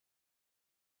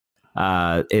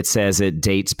It says it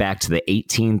dates back to the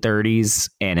 1830s,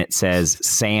 and it says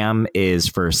Sam is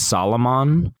for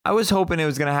Solomon. I was hoping it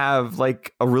was going to have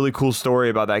like a really cool story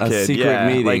about that kid. A secret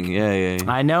meeting. Like, Yeah.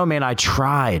 I know, man. I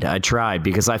tried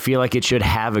because I feel like it should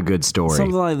have a good story.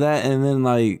 Something like that. And then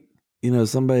like,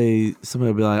 somebody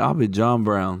will be like, I'll be John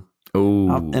Brown.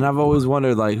 Oh, and I've always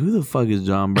wondered, like, who the fuck is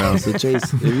John Brown? So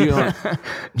Chase, if you want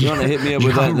to hit me up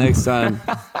with that next time.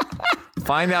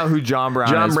 Find out who John Brown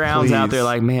is. John Brown's please. out there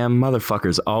like, man,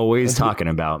 motherfucker's always talking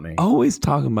about me. Always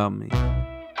talking about me.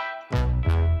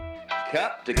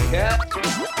 Cup to cup.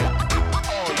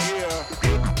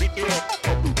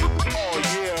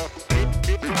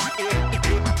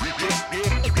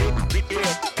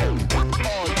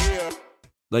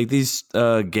 Like these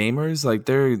gamers, like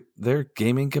their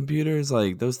gaming computers,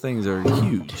 like those things are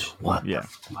huge. What? Yeah.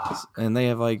 And they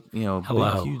have like,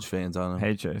 Hello. big, huge fans on them.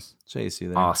 Hey, Chase. Chase, you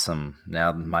there? Awesome.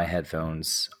 Now my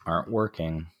headphones aren't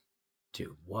working.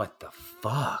 Dude, what the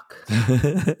fuck?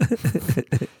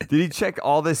 Did he check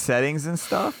all the settings and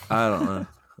stuff? I don't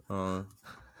know.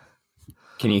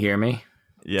 Can you hear me?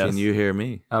 Yes. Can you hear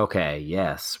me? Okay,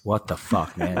 yes. What the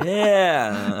fuck, man?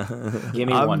 Yeah. Give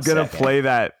me I'm 1 going to second. play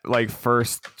that like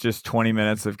first just 20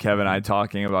 minutes of Kevin and I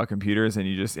talking about computers and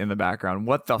you just in the background.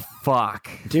 What the fuck?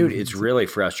 Dude, it's really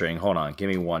frustrating. Hold on. Give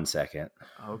me 1 second.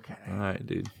 Okay. All right,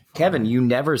 dude. Kevin, you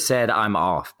never said I'm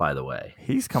off, by the way.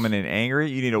 He's coming in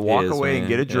angry. You need to walk is, away man. and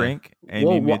get a Yeah. drink and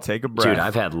you need to take a breath. Dude,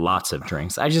 I've had lots of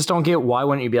drinks. I just don't get why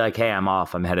wouldn't you be like, hey, I'm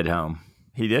off. I'm headed home.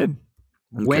 He did.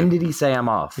 When did he say I'm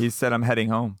off? He said, I'm heading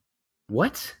home.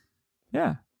 What?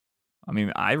 Yeah. I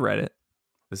mean, I read it.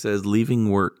 It says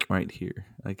leaving work right here.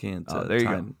 I can't. Oh, there you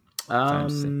go. All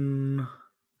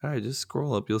right, just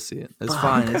scroll up. You'll see it. It's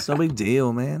fine. It's no big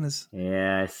deal, man. It's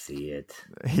Yeah, I see it.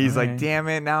 He's like, Alright. damn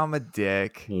it. Now I'm a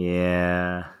dick.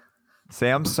 Yeah.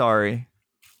 Say I'm sorry.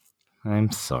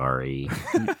 I'm sorry.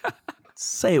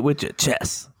 say it with your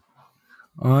chest.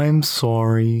 I'm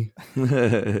sorry.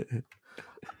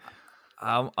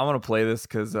 I'm going to play this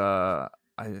because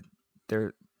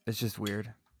it's just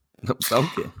weird.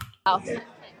 Okay.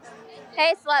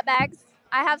 Hey, slutbags.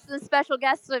 I have some special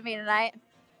guests with me tonight.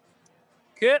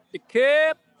 Kip the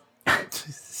Kip.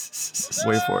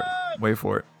 Wait for it. Wait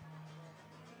for it.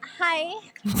 Hi.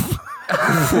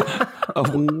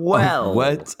 Well.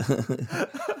 What?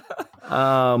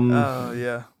 Oh,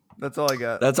 yeah. That's all I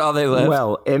got. That's all they left.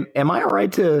 Well, am I all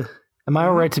right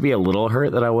to be a little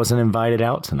hurt that I wasn't invited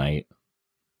out tonight?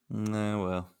 Nah,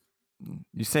 well.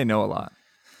 You say no a lot.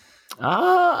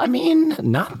 I mean,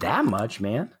 not that much,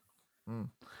 man.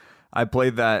 I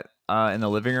played that in the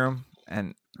living room,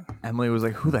 and Emily was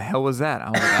like, who the hell was that? I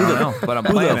was like, I don't know, but I'm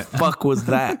Who playing the it. fuck was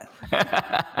that?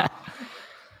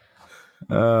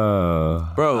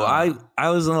 Bro, I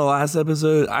was in the last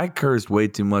episode. I cursed way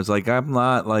too much. Like I don't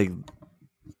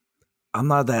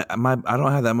have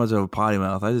that much of a potty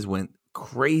mouth. I just went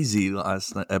crazy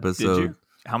last episode. Did you?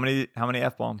 How many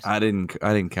F-bombs? I didn't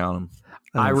count them.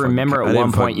 I remember at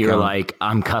one point you were like,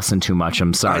 I'm cussing too much.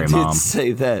 I'm sorry, I Mom. did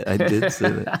say that. I did say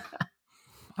that.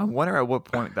 I wonder at what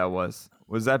point that was.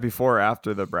 Was that before or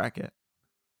after the bracket?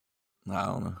 I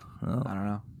don't know. I don't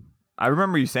know. I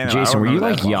remember you saying that. I Jason, don't were you remember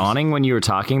the like F-bombs. yawning when you were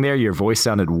talking there? Your voice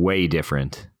sounded way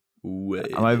different.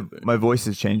 My voice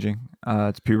is changing.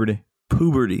 It's puberty.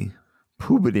 Puberty.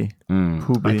 Puberty.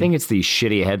 I think it's these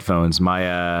shitty headphones.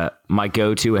 My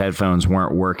go-to headphones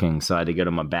weren't working, so I had to go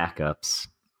to my backups.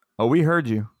 Oh, we heard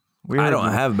you. I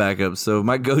don't have backups, so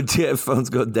my go-to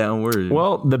headphones go downward.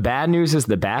 Well, the bad news is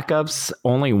the backups,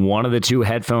 only one of the two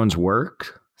headphones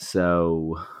work.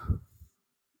 So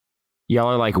y'all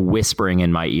are like whispering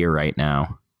in my ear right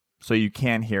now. So you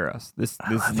can't hear us. This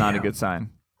is not a good sign.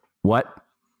 What?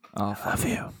 Oh, love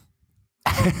you.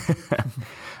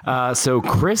 So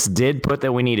Chris did put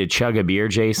that we need to chug a beer,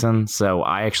 Jason. So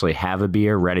I actually have a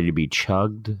beer ready to be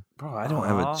chugged. Bro, I don't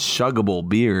have a chuggable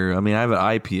beer. I mean, I have an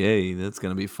IPA. That's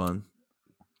going to be fun.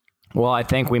 Well, I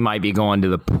think we might be going to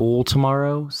the pool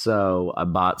tomorrow. So I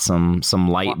bought some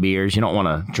light beers. You don't want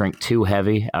to drink too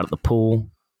heavy out of the pool.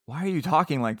 Why are you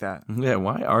talking like that? Yeah,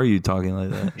 why are you talking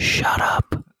like that? Shut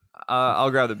up.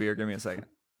 I'll grab the beer. Give me a second.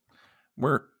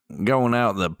 We're going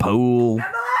out the pool.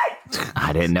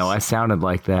 I didn't know I sounded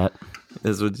like that.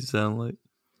 That's what you sound like.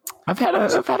 I've had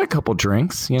a couple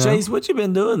drinks, you know. Chase, what you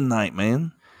been doing tonight,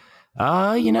 man?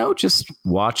 Just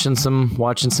watching some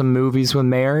movies with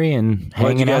Mary and hanging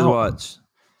What'd you guys out.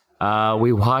 watch?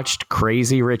 We watched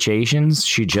Crazy Rich Asians.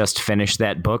 She just finished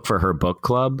that book for her book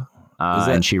club,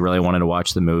 and she really wanted to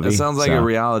watch the movie. That sounds like so. a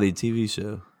reality TV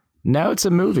show. No, it's a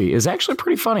movie. It's actually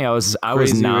pretty funny. I was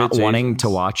Crazy not Rich wanting Asians? to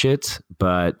watch it,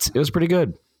 but it was pretty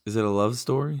good. Is it a love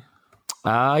story?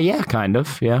 Yeah, kind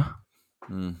of. Yeah.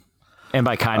 And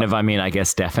by kind of, I mean, I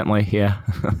guess definitely, yeah.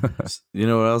 You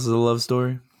know what else is a love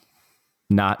story?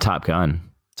 Not Top Gun.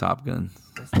 Top Gun.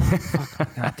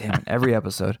 God damn it. Every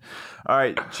episode. All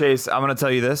right, Chase, I'm going to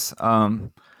tell you this.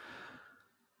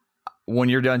 When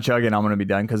you're done chugging, I'm going to be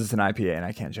done because it's an IPA and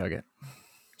I can't chug it.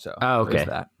 So, Okay. there's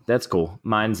that. That's cool.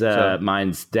 Mine's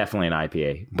definitely an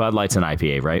IPA. Bud Light's an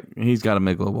IPA, right? He's got a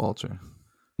Michelob Ultra.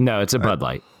 No, it's a Bud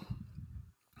Light.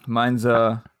 Mine's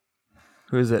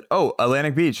who is it? Oh,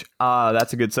 Atlantic Beach.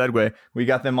 That's a good segue. We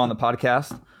got them on the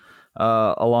podcast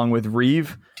along with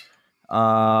Reeve,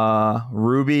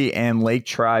 Ruby, and Lake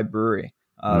Tribe Brewery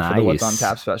for the What's on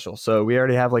Tap special. So we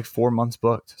already have like 4 months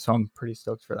booked. So I'm pretty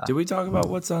stoked for that. Did we talk about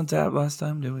what's on tap last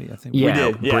time? Did we? I think Yeah,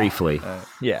 we did, yeah. briefly.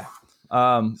 Yeah.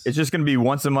 It's just going to be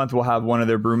once a month. We'll have one of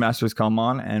their brewmasters come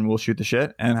on and we'll shoot the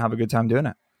shit and have a good time doing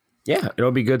it. Yeah,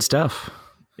 it'll be good stuff.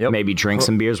 Yep. Maybe drink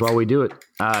some beers while we do it.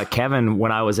 Kevin,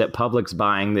 when I was at Publix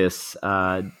buying this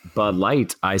Bud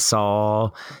Light, I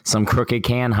saw some Crooked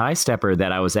Can High Stepper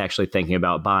that I was actually thinking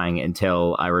about buying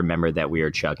until I remembered that we were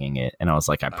chugging it. And I was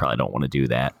like, I probably don't want to do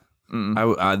that.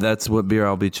 that's what beer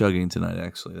I'll be chugging tonight,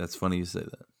 actually. That's funny you say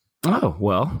that. Oh,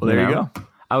 well There you go.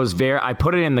 I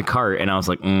put it in the cart and I was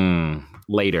like,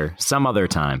 later, some other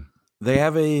time. They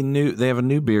have a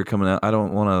new beer coming out. I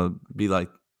don't want to be like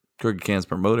Crooked Can's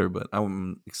promoter, but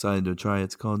I'm excited to try it.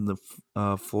 It's called the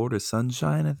Florida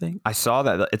Sunshine, I think. I saw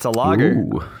that. It's a lager.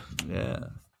 Ooh, Yeah.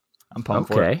 I'm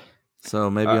pumped for it. okay.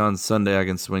 So maybe on Sunday I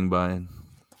can swing by and,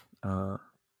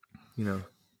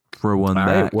 throw one All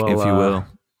back, right, well, if you will.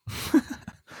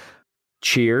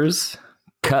 Cheers.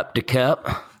 Cup to cup.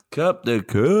 Cup to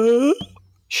cup.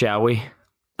 Shall we?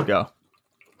 Go.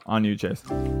 On you, Chase.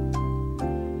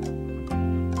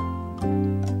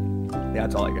 Yeah,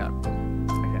 that's all I got.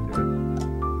 I can't do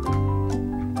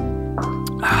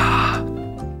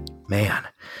Man.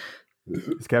 it.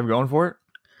 Is Kev going for it?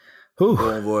 Whew.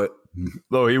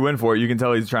 Oh, he went for it. You can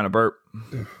tell he's trying to burp.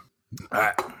 All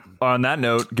right. On that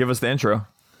note, give us the intro.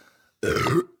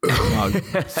 Oh,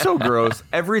 so gross.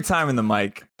 Every time in the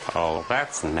mic. Oh,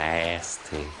 that's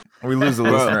nasty. We lose the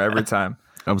listener every time.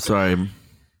 I'm sorry.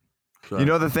 You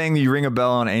know the thing, you ring a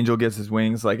bell and Angel gets his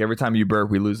wings? Like every time you burp,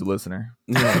 we lose the listener.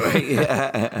 Yeah, right?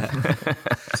 Yeah.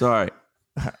 Sorry.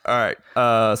 All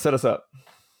right. Set us up.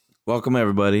 Welcome,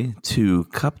 everybody, to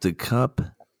Cup to Cup,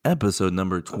 episode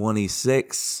number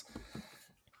 26.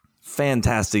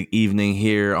 Fantastic evening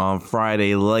here on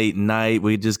Friday late night.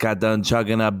 We just got done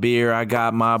chugging a beer. I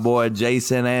got my boy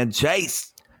Jason and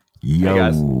Chase. Yo. Hey,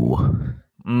 guys.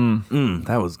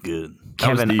 That was good.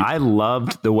 Kevin, deep. I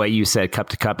loved the way you said cup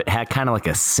to cup. It had kind of like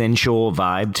a sensual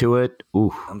vibe to it.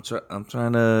 Ooh. I'm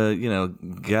trying to,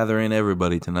 gather in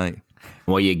everybody tonight.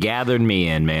 Well, you gathered me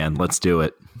in, man. Let's do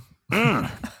it.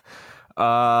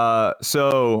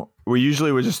 So we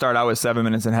usually would just start out with 7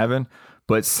 minutes in heaven.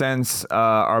 But since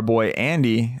our boy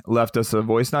Andy left us a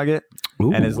voice nugget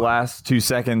and his last 2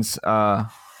 seconds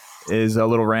is a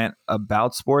little rant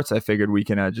about sports, I figured we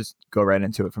can just go right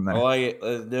into it from there. I like it.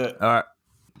 Let's do it. All right.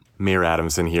 Mir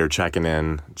Adamson here checking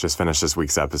in. Just finished this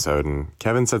week's episode, and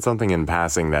Kevin said something in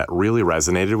passing that really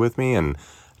resonated with me, and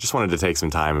just wanted to take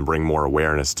some time and bring more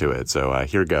awareness to it. So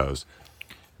here goes.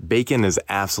 Bacon is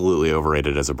absolutely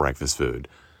overrated as a breakfast food.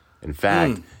 In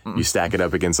fact, you stack it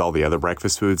up against all the other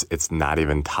breakfast foods, it's not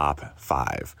even top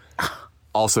 5.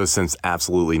 Also, since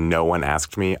absolutely no one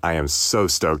asked me, I am so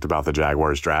stoked about the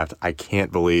Jaguars draft. I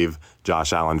can't believe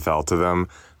Josh Allen fell to them.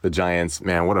 The Giants,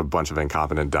 man, what a bunch of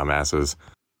incompetent dumbasses.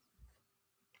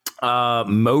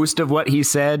 Most of what he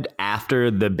said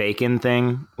after the bacon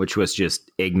thing, which was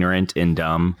just ignorant and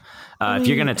dumb. If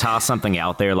you're going to toss something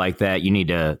out there like that, you need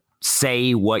to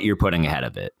say what you're putting ahead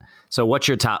of it. So what's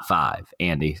your top 5,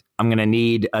 Andy? I'm going to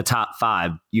need a top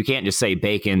 5. You can't just say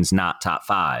bacon's not top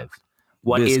 5.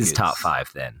 What is Biscuits. top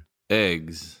 5 then?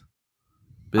 Eggs.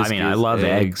 I mean, I love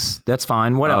eggs. That's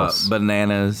fine. What else?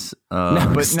 Bananas.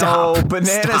 But Stop. no,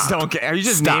 bananas Stop. don't get. Are you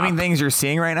just Stop. naming things you're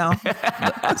seeing right now?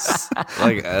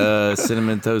 like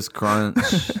Cinnamon Toast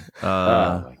Crunch.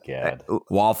 Oh my God.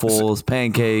 Waffles,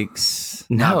 pancakes.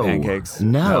 No. pancakes.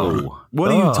 No.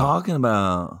 What are you Ugh. talking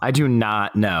about? I do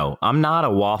not know. I'm not a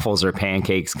waffles or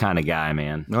pancakes kind of guy,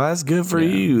 man. Well, that's good for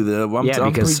you. I'm Yeah,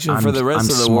 because preaching for the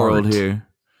rest I'm of the world smart. here.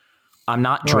 I'm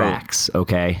not Drax,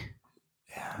 okay?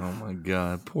 Oh my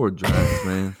God, poor Drax,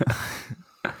 man.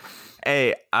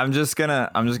 Hey, I'm just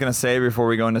gonna say before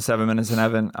we go into 7 minutes in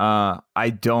heaven,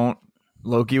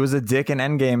 Loki was a dick in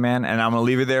Endgame, man, and I'm gonna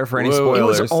leave it there for any Whoa.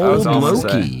 spoilers. It was That's old all I'm gonna say.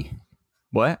 Loki.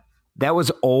 What? That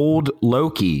was old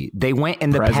Loki. They went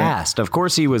in the Present. past. Of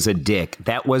course he was a dick.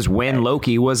 That was when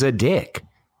Loki was a dick.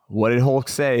 What did Hulk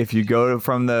say? If you go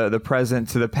from the present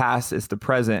to the past, it's the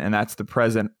present, and that's the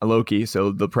present Loki.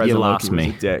 So the present lost Loki was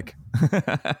me. a dick.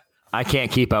 I can't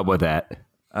keep up with that.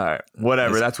 All right,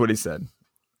 whatever. That's what he said.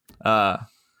 All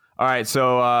right,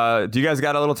 so do you guys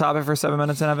got a little topic for 7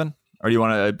 minutes in heaven, or do you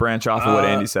want to branch off of what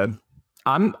Andy said?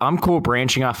 I'm cool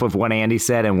branching off of what Andy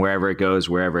said and wherever it goes.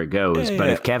 Yeah, but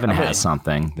if Kevin has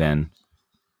something, then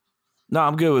No,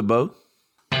 I'm good with both.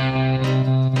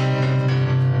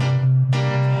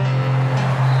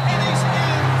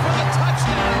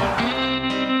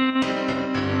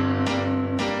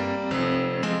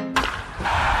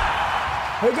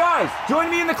 Hey guys, join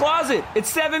me in the closet. It's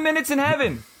 7 minutes in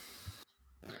heaven.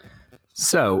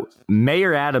 So,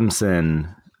 Mayor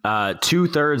Adamson,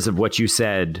 2/3 of what you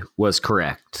said was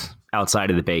correct outside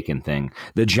of the bacon thing.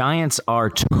 The Giants are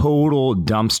total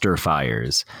dumpster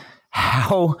fires.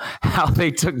 How they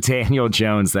took Daniel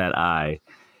Jones that eye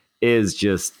is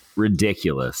just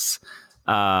ridiculous.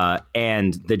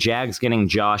 And the Jags getting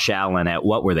Josh Allen at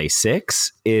what were they,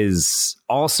 6 is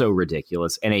also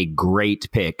ridiculous and a great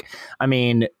pick. I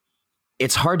mean,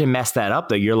 it's hard to mess that up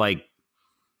though. You're like,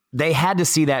 they had to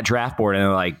see that draft board and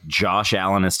they're like, Josh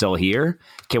Allen is still here.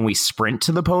 Can we sprint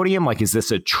to the podium? Like, is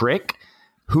this a trick?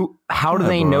 How do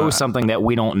they know something that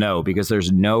we don't know? Because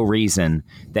there's no reason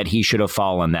that he should have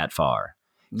fallen that far.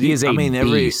 He is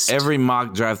beast. every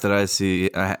mock draft that I see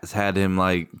has had him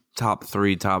like top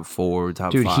 3, top 4,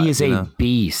 top 5. Dude, he is a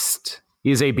beast.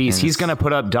 He is a beast. And he's going to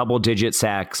put up double-digit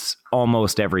sacks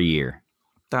almost every year.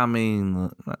 I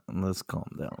mean, let's calm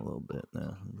down a little bit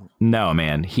now. No,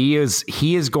 man. He is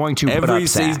going to put up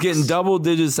sacks. He's getting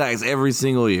double-digit sacks every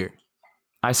single year.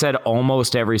 I said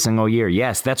almost every single year.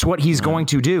 Yes, that's what he's going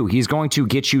to do. He's going to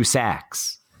get you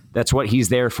sacks. That's what he's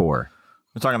there for.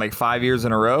 We're talking like 5 years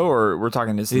in a row, or we're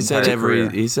talking this entire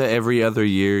career? He said every other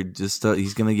year. Just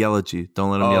he's gonna yell at you.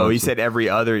 Don't let him yell. Oh, at he you. said every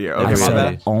other year. Okay, I my said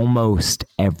bad. almost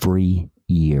every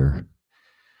year.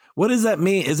 What does that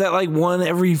mean? Is that like one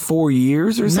every 4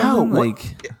 years or something? No,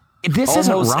 like this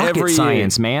isn't almost rocket every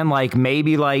science, man. Like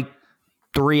maybe like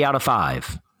 3 out of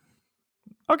 5.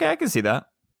 Okay, I can see that.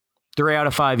 3 out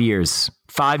of 5 years.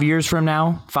 5 years from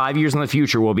now, 5 years in the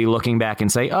future, we'll be looking back and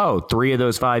say, oh, 3 of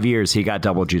those 5 years, he got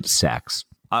double-digit sacks.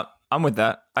 I'm with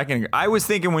that. I was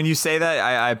thinking when you say that,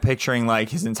 I'm picturing like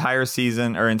his entire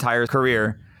season or entire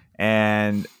career,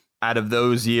 and out of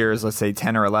those years, let's say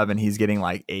 10 or 11, he's getting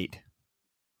like 8.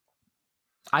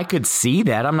 I could see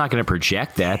that. I'm not going to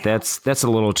project that. That's a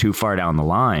little too far down the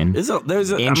line.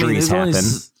 Injuries happen.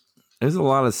 There's a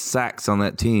lot of sacks on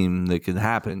that team that could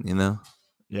happen, you know?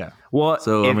 Yeah. Well,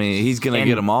 So, he's going to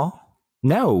get them all?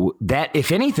 No, that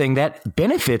if anything, that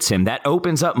benefits him. That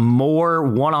opens up more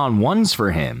one-on-ones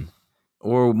for him.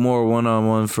 Or more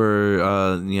one-on-one for,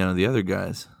 the other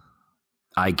guys.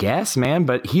 I guess, man,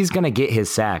 but he's going to get his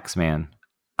sacks, man.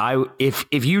 If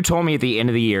you told me at the end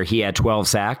of the year he had 12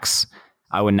 sacks,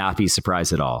 I would not be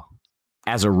surprised at all.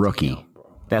 As a rookie,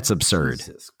 that's absurd.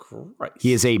 Jesus Christ.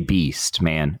 He is a beast,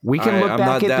 man. We can look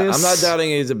back at this. I'm not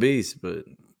doubting he's a beast, but...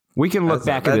 We can look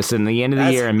back at this in the end of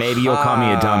the year, and maybe you'll call me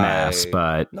a dumbass,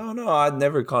 but... No, I'd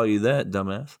never call you that,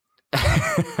 dumbass.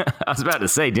 I was about to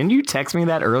say, didn't you text me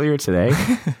that earlier today?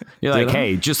 You're like,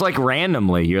 hey, just like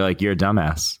randomly, you're like, you're a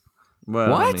dumbass.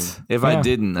 Well, What? I mean, if I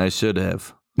didn't, I should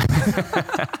have.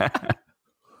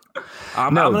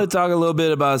 I'm going to talk a little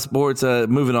bit about sports.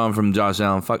 Moving on from Josh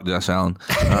Allen. Fuck Josh Allen.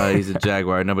 He's a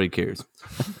Jaguar. Nobody cares.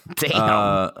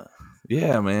 Damn.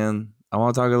 Yeah, man. I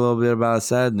want to talk a little bit about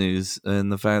sad news and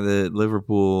the fact that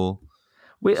Liverpool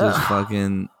just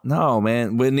fucking... No,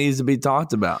 man. It needs to be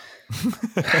talked about.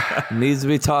 It needs to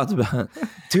be talked about.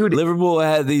 Dude. Liverpool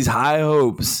had these high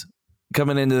hopes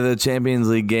coming into the Champions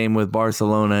League game with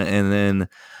Barcelona, and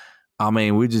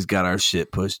then, we just got our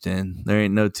shit pushed in. There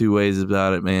ain't no two ways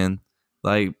about it, man.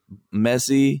 Like,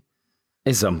 Messi...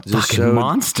 is a fucking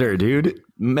monster, dude.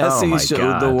 Messi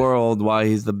showed the world why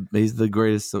he's the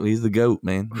greatest. He's the GOAT,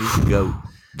 man. He's the GOAT.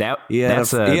 He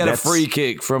had a free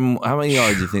kick from how many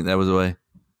yards do you think that was away?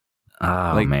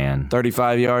 Oh, man.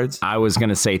 35 yards? I was going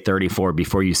to say 34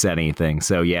 before you said anything.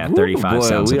 So, yeah, 35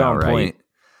 sounds about right. Point.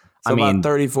 So about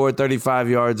 34, 35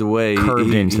 yards away.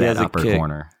 Curved into that has a upper kick.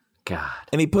 corner. God.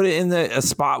 And he put it in a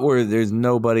spot where there's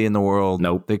nobody in the world.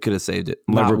 Nope. They could have saved it.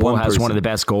 Liverpool has one of the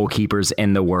best goalkeepers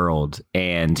in the world,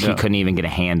 and he couldn't even get a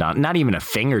hand on, not even a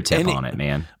fingertip on it,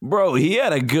 man. Bro, he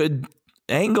had a good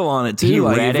angle on it, too. He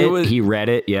read it. He read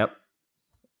it. Yep.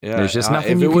 Yeah, there's just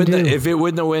nothing you can do. If it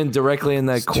wouldn't have went directly in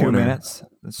that corner. 2 minutes.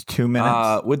 That's 2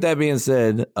 minutes. With that being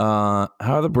said, how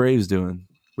are the Braves doing?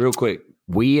 Real quick.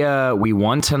 We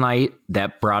won tonight.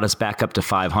 That brought us back up to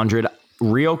 500.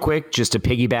 Real quick, just to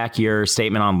piggyback your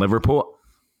statement on Liverpool,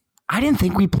 I didn't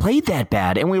think we played that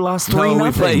bad, and we lost 3-0. No,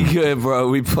 we played good, bro.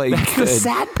 We played That's good. the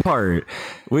sad part.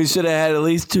 We should have had at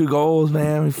least 2 goals,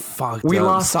 man. We fucked We up.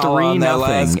 lost Salah on that 3-0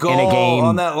 last goal, in a game.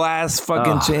 on that last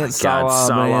fucking chance. God,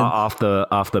 Salah, man. off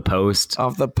the post.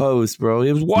 Off the post, bro.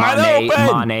 It was wide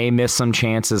open. Mane missed some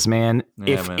chances, man.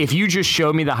 Yeah, man. If you just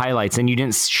showed me the highlights and you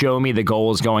didn't show me the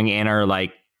goals going in or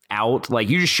like out, like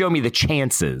you just showed me the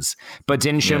chances, but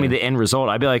didn't show me the end result,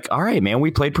 I'd be like, all right, man, we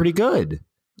played pretty good.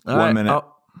 All 1 minute.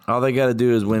 All they got to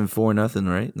do is win 4-0,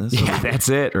 right? That's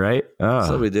it, right? That's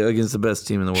what we do against the best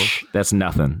team in the world. That's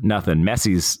nothing.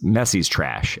 Messi's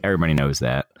trash. Everybody knows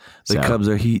that. The Cubs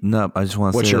are heating up. I just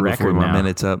want to What's say your that before record my now?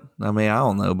 minute's up. I mean, I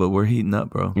don't know, but we're heating up,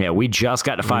 bro. Yeah, we just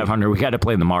got to 500. We got to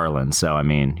play the Marlins. So, I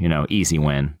mean, easy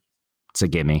win. It's a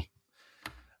gimme.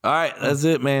 All right, that's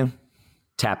it, man.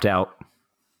 Tapped out.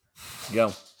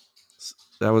 Go.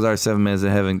 That was our 7 minutes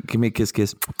of heaven. Give me a kiss,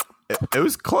 kiss. It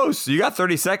was close. You got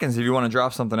 30 seconds if you want to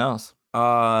drop something else.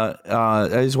 I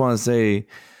just want to say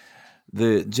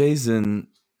that Jason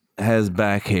has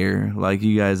back hair like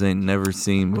you guys ain't never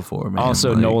seen before, man.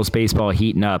 Also, like, Knowles baseball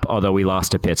heating up, although we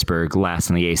lost to Pittsburgh last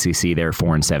in the ACC. They're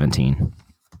 4-17.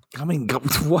 I mean,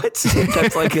 what?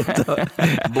 That's like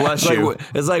Bless you.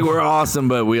 It's like we're awesome,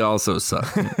 but we also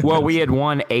suck. Well, we had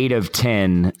won 8 of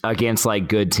 10 against like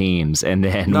good teams, and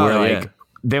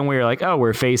then we were like, oh,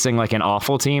 we're facing like an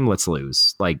awful team. Let's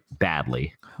lose like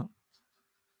badly.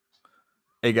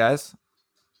 Hey guys,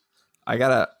 I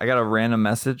got a random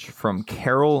message from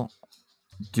Carol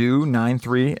Do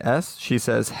 93S. She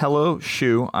says, "Hello,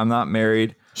 Shu. I'm not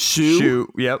married. Shu.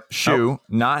 Yep, Shu.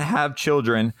 Not have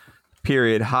children.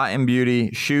 Period. Hot and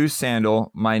beauty. Shu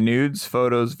sandal. My nudes,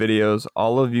 photos, videos.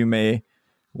 All of you may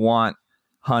want.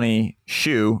 Honey,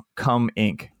 Shu. Come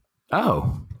ink.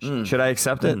 Oh, Should I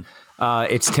accept it?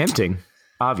 it's tempting.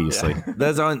 Obviously,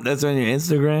 That's on your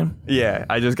Instagram. Yeah,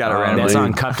 I just got a random. that's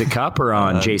on Cup to Cup or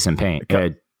on Jason Payne.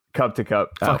 Cup to cup.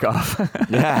 Fuck off.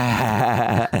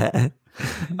 Yeah.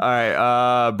 All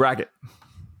right, bracket.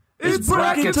 It's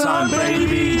bracket time,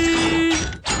 baby.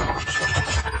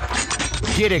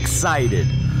 Get excited.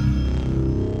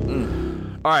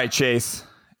 All right, Chase.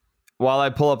 While I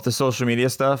pull up the social media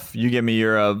stuff, you give me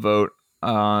your vote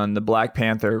on the Black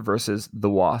Panther versus the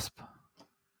Wasp.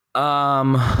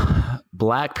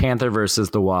 Black Panther versus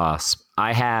the Wasp.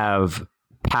 I have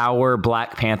power,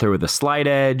 Black Panther with a slight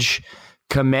edge.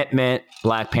 Commitment,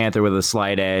 Black Panther with a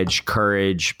slight edge.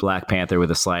 Courage, Black Panther with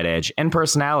a slight edge. And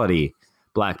personality,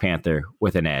 Black Panther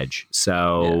with an edge.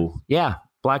 So, yeah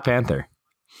Black Panther.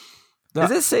 Is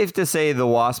it safe to say the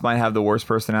Wasp might have the worst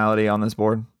personality on this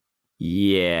board?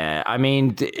 Yeah, I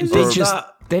mean, they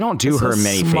don't do It's her a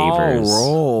many small favors.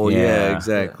 role. Yeah,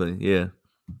 exactly. Yeah.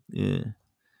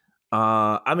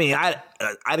 I mean, I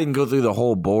didn't go through the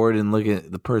whole board and look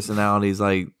at the personalities,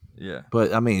 like,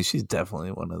 but I mean, she's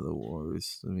definitely one of the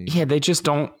worst. I mean, Yeah, they just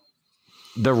don't.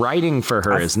 The writing for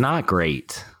her is not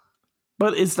great.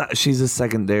 but it's not. She's a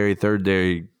secondary, third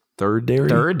dairy.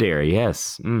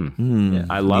 Yes. Yeah,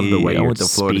 I love the way I you're went to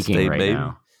Florida speaking State, right baby.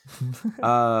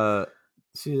 now.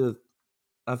 She's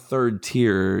a third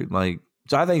tier, like.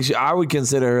 So I think I would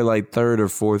consider her like third or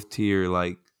fourth tier,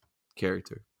 like,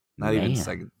 character. Not even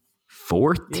second.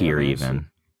 Fourth tier, man, even.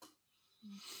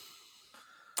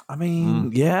 I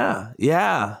mean,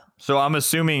 yeah. So I'm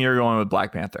assuming you're going with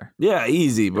Black Panther. Yeah,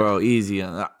 easy, bro, easy.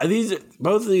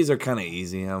 Both of these are kind of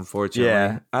easy, unfortunately.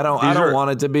 Yeah. I don't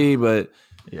want it to be, but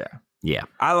Yeah.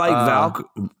 I like Val.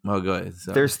 Oh, go ahead.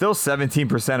 Sorry. There's still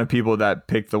 17% of people that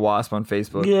pick the Wasp on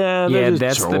Facebook. Yeah,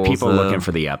 That's the people looking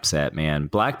for the upset, man.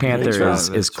 Black Panther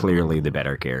is clearly the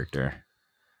better character.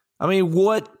 I mean,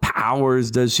 what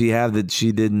powers does she have that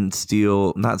she didn't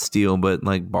not steal, but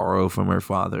like borrow from her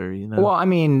father, you know? Well, I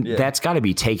mean, that's got to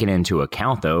be taken into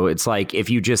account, though. It's like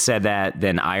if you just said that,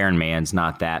 then Iron Man's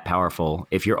not that powerful.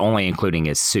 If you're only including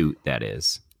his suit, that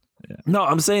is. No,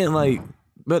 I'm saying like,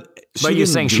 but you're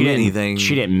saying she didn't anything.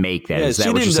 She didn't make that. Yeah, Is that she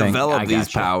what didn't you're saying? develop I these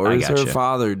gotcha. powers. I Her gotcha.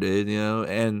 father did, you know,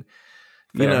 and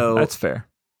Fair. you know That's fair.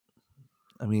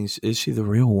 I mean, is she the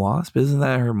real Wasp? Isn't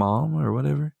that her mom or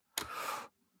whatever?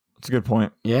 That's a good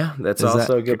point. Yeah, that's Is also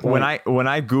that- a good point. When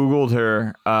I Googled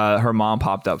her mom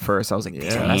popped up first. I was like,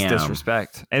 damn, that's Damn.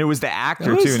 disrespect. And it was the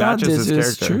actor No, too, it's not just his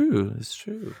It's character. It's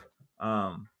true.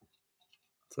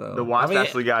 So The Wasp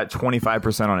actually got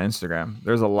 25% on Instagram.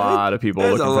 There's a lot of people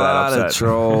there's looking a for that lot upset. of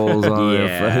trolls on Yeah.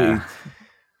 their face.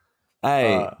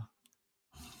 Hey, Uh,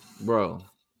 bro,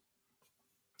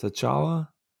 T'Challa,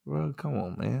 bro, come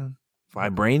on, man.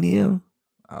 Vibranium,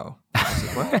 oh,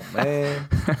 what, man?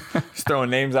 just throwing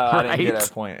names out. I didn't get Right.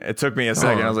 that point. It took me a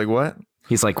second. I was like, what?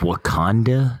 He's like,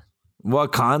 Wakanda?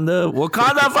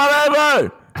 Wakanda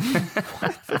forever.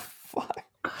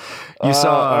 You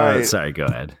saw. all right. Sorry, go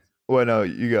ahead. Well, no,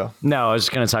 you go. No, I was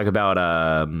just going to talk about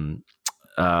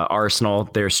Arsenal.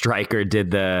 Their striker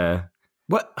did the.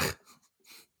 What?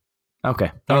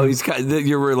 Okay. Oh,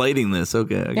 you're relating this.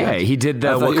 Okay. I Yeah, got you. he did the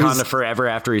I thought he Wakanda was- Forever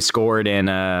after he scored in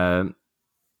whatever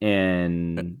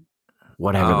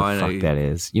I the know fuck you- that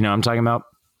is. You know what I'm talking about?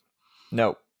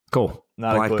 No, Cool.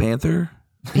 not a Black clue. Panther.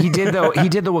 He did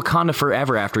the Wakanda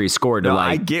Forever after he scored to No,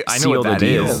 like I know seal what the that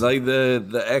deal. is. Yeah, like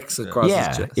the X across Yeah,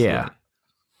 his chest. yeah.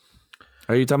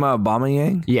 Are you talking about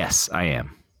Aubameyang? Yes, I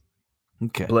am.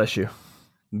 Okay. Bless you.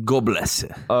 God bless you.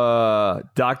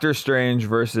 Doctor Strange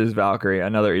versus Valkyrie.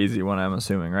 Another easy one, I'm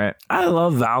assuming, right? I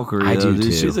love Valkyrie. I though, do dude.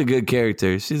 too. She's a good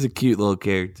character. She's a cute little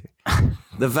character.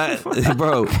 The fact,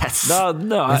 bro.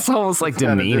 no, It's almost like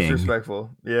demeaning.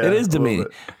 Disrespectful. Yeah, it is a little demeaning,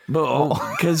 bit.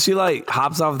 but because she like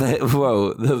hops off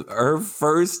her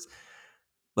first.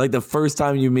 Like the first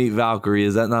time you meet Valkyrie,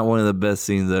 is that not one of the best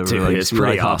scenes ever? Dude, like, it's she,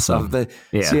 pretty like, hops awesome. off that,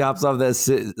 Yeah. She hops off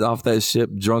that ship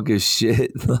drunk as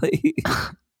shit. Like,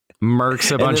 Murks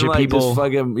a and bunch then, of like, people. just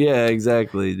fucking, yeah,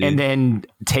 exactly. Dude. And then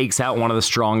takes out one of the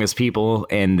strongest people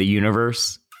in the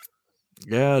universe.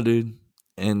 Yeah, dude.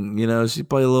 And, she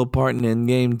played a little part in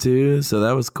Endgame too, so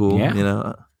that was cool.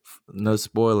 Yeah. No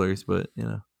spoilers, but,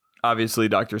 Obviously,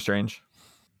 Doctor Strange.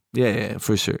 Yeah,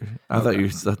 for sure. I thought you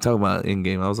were talking about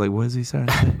Endgame. I was like, what is he saying?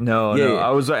 No, Yeah, no. yeah.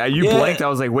 I was like, you Yeah. blinked. I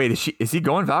was like, wait, is he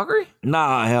going Valkyrie?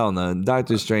 Nah, hell no.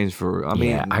 Doctor Strange I mean,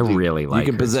 Yeah, I dude, really like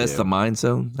you can her, possess too. the Mind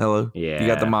Stone. Hello? You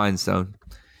got the Yeah. Mind Stone.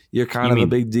 You're kind You of a mean-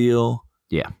 big deal.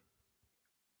 Yeah.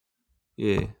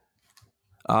 Yeah.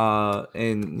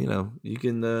 And you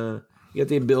can you got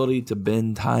the ability to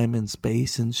bend time and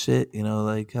space and shit,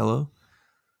 like hello.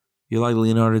 You're like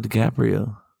Leonardo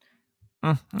DiCaprio.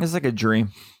 It's like a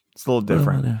dream. It's a little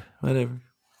different. Whatever.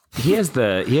 He has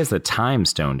the time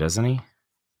stone, doesn't he?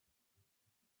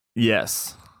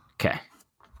 Yes, Okay.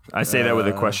 I say that with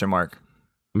a question mark.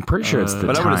 I'm pretty sure it's the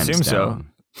But I time would assume stone.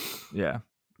 so. Yeah,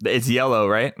 it's yellow,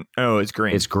 right? Oh, it's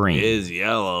green. It's green. It is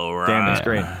yellow, right? Damn, it's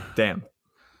green. Damn.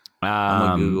 I'm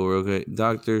gonna Google real quick.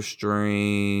 Doctor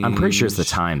Strange. I'm pretty sure it's the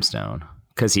time stone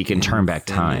because he can turn back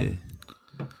time.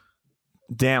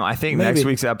 Damn, I think Maybe. next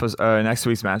week's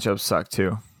matchup sucked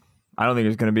too. I don't think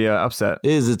there's going to be an upset.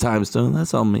 It is the time stone.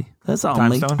 That's on me. That's on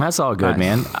Time me. stone? That's all good,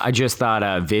 Nice. man. I just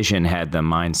thought Vision had the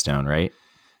Mind Stone, right?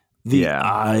 The Yeah.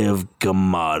 Eye of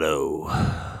Gamado.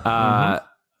 I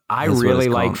That's what really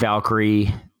it's like called.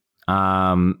 Valkyrie.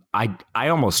 I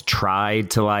almost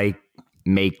tried to like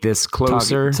make this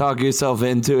closer. Talk yourself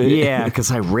into it. Yeah,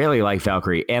 because I really like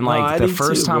Valkyrie. And No, like I the do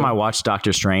first too, time bro. I watched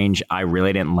Doctor Strange, I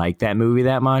really didn't like that movie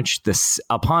that much.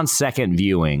 Upon second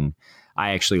viewing,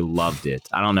 I actually loved it.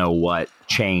 I don't know what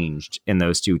changed in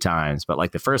those two times, but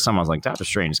like the first time I was like, Doctor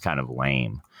Strange is kind of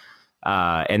lame.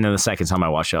 And then the second time I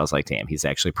watched it, I was like, damn, he's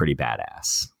actually pretty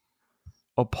badass.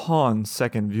 Upon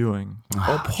second viewing.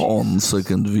 Upon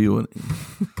second viewing.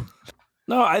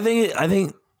 No, I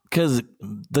think because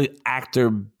the actor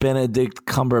Benedict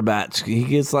Cumberbatch, he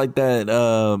gets like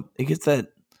that. He gets that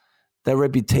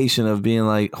reputation of being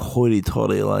like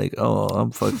hoity-toity, like, oh,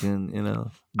 I'm fucking,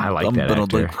 I like I'm that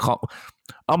Benedict actor.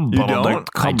 I'm You Benedict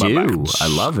I do. Cumberbatch. I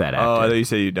love that actor. Oh, I thought you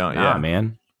said you don't. Yeah, Yeah,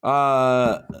 man.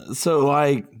 So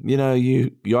like,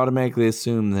 you automatically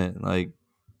assume that like,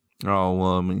 oh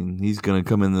well, I mean, he's gonna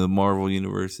come into the Marvel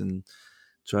universe and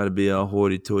try to be a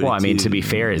hoity-toity. Well, I mean, to too. be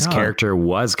fair, his Yeah. character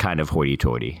was kind of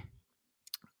hoity-toity.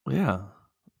 Yeah.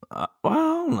 Well, I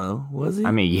don't know. Was he?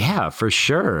 I mean, yeah, for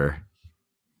sure.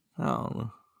 I don't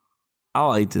know. I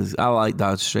like this. I like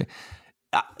Doctor Strange.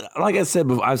 Like I said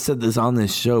before, I've said this on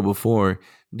this show before,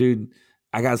 dude.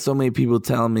 I got so many people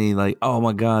telling me like, "Oh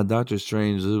my god, Doctor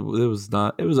Strange, it was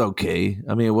not. It was okay.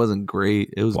 I mean, it wasn't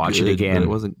great. It was Watch it good, again. but it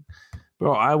wasn't."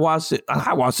 Bro, I watched it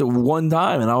one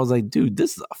time, and I was like, "Dude,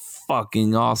 this is a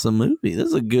fucking awesome movie. This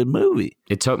is a good movie."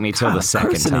 It took me till God, the I'm second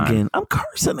cursing time. again. I'm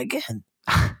cursing again.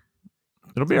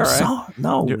 it'll be all right. Sorry.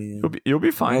 No, man. You'll be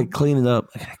I gotta fine. clean it up.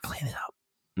 I gotta clean it up.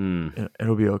 Mm.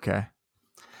 It'll be okay.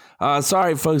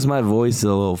 Sorry, folks. My voice is a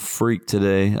little freak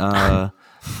today.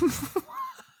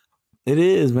 It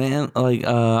is, man. Like,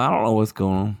 I don't know what's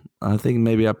going on. I think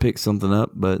maybe I picked something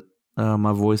up, but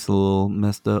my voice is a little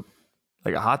messed up.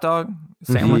 Like a hot dog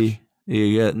sandwich.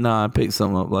 Yeah. No, I picked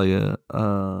something up like a,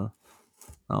 I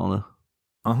don't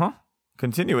know.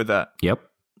 Continue with that. Yep.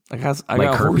 I got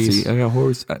herpes? horsey. I got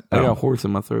horse. I got a horse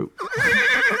in my throat.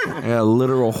 I got a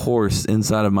literal horse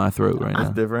inside of my throat right That's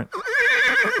now. different.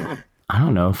 I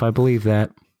don't know if I believe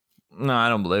that. No, I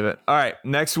don't believe it. All right.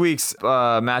 Next week's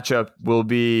matchup will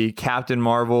be Captain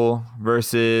Marvel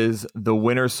versus the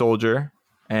Winter Soldier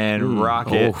and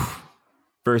Rocket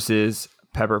versus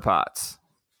Pepper Potts.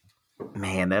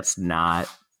 Man, that's not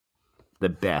the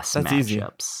best That's matchups. easy.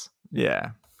 Yeah.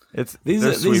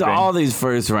 These are all these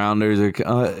first rounders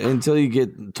are until you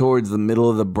get towards the middle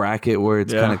of the bracket where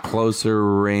it's kind of closer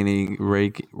rankings.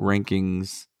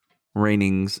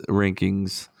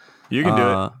 You can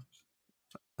do it.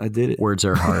 I did it. Words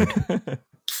are hard.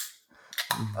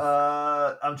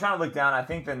 I'm trying to look down. I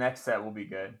think the next set will be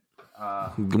good.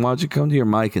 Why don't you come to your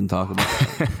mic and talk about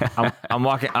it? I'm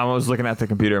walking. I was looking at the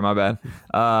computer. My bad.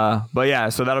 But yeah,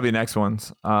 so that'll be next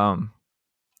ones. I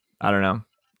don't know.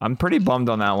 I'm pretty bummed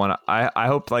on that one. I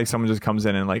hope like someone just comes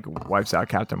in and like wipes out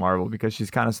Captain Marvel because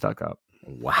she's kind of stuck up.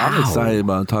 Wow. I'm excited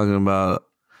about talking about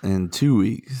in 2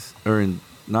 weeks or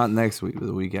not next week, but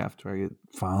the week after. I get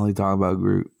finally talk about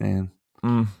Groot, man.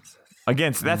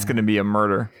 Again, so that's going to be a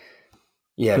murder.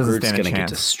 Yeah, Doesn't Groot's stand a going to get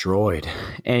chance. destroyed.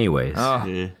 Anyways. Oh,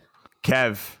 Yeah.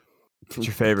 Kev, what's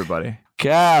your favorite, buddy?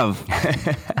 Cav.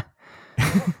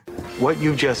 What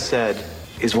you just said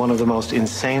is one of the most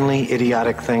insanely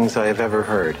idiotic things I have ever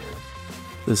heard.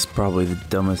 This is probably the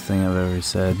dumbest thing I've ever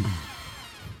said.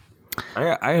 I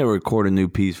gotta record a new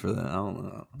piece for that. I don't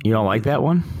know. You don't like that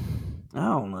one? I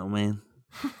don't know, man.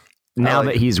 Now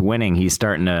that he's winning, he's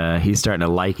starting to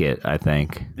like it, I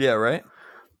think. Yeah, right?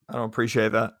 I don't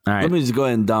appreciate that. All right. Let me just go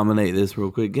ahead and dominate this real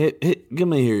quick. Give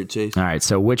me here, Chase. All right.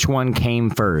 So which one came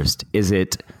first? Is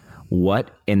it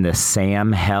what in the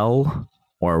Sam Hell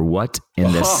or what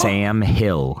in the Sam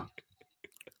Hill?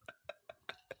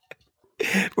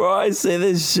 Bro, I say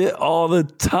this shit all the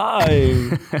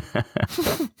time.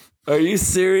 Are you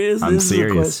serious? I'm This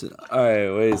serious. Is a question. All right,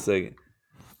 wait a second.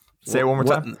 Say it one more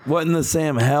time. What in the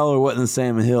Sam Hell or what in the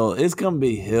Sam Hill? It's gonna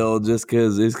be Hill just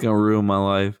because it's gonna ruin my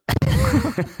life.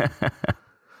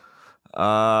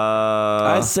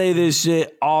 I say this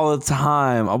shit all the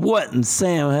time. What in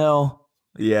Sam Hell?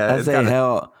 Yeah, I say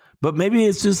Hell, but maybe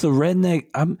it's just a redneck.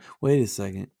 Wait a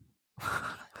second.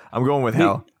 I'm going with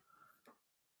hell.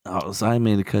 Oh, so I didn't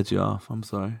mean to cut you off. I'm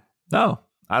sorry. No,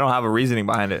 I don't have a reasoning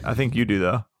behind it. I think you do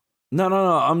though. No.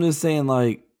 I'm just saying,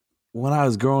 like, when I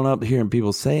was growing up hearing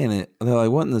people saying it, they're like,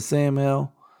 what in the Sam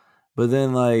Hell? But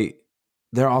then, like,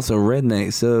 they're also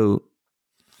redneck. So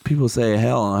people say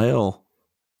hell and hell.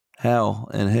 Hell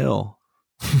and hell.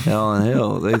 Hell and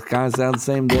hell. They kind of sound the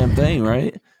same damn thing,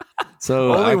 right?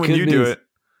 So Only when you do it.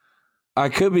 I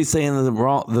could be saying the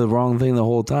wrong thing the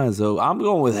whole time. So I'm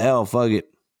going with hell. Fuck it.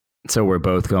 So we're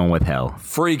both going with hell.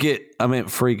 Freak it. I meant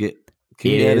freak it.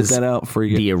 Can you edit that out?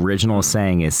 Freak it. The original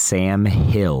saying is Sam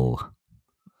Hill.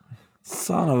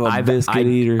 Son of a biscuit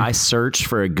eater. I searched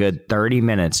for a good 30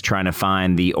 minutes trying to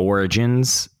find the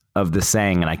origins of the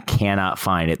saying, and I cannot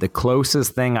find it. The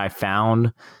closest thing I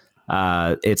found,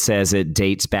 it says it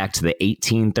dates back to the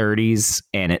 1830s,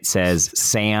 and it says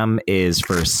Sam is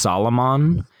for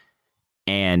Solomon,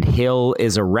 and Hill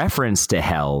is a reference to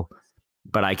hell,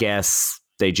 but I guess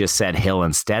they just said Hill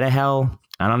instead of hell.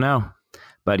 I don't know.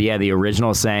 But yeah, the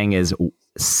original saying is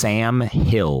Sam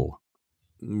Hill.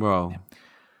 Bro.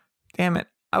 Damn it.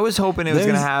 I was hoping it was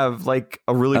going to have like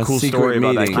a really cool secret story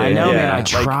about that meeting. kid. I know, Yeah. man.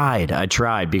 I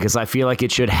tried because I feel like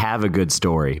it should have a good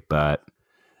story, but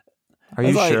Are you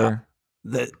It's like, sure?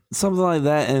 That something like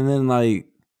that, and then like,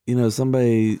 you know,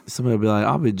 somebody will be like,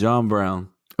 I'll be John Brown.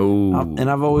 oh,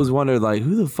 And I've always wondered, like,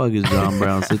 who the fuck is John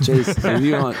Brown? So Chase, if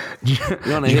you want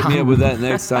to hit me up with that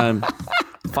next time.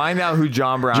 Find out who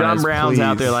John Brown is. John Brown's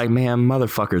out there please. like, man,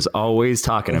 motherfuckers always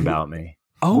talking about me.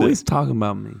 Always talking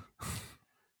about me.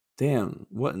 Damn,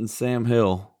 what in Sam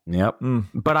Hill? Yep.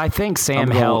 But I think Sam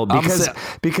I'm Hill, going-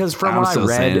 because from I'm still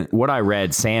saying what it. I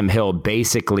read, Sam Hill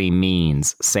basically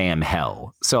means Sam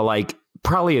Hell. So like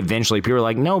probably eventually people are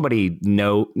like,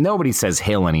 nobody says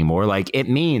Hill anymore. Like it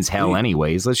means hell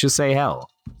anyways. Let's just say hell.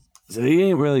 So he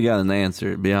ain't really got an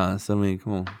answer, to be honest. I mean,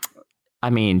 come on. I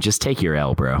mean, just take your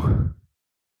L, bro.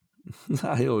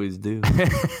 I always do.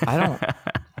 I don't.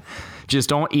 Just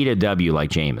don't eat a W like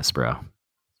Jameis, bro.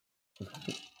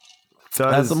 So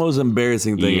That's the most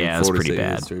embarrassing thing Yeah, in it's Florida pretty State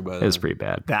bad. history, by the It was way. pretty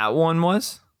bad. that one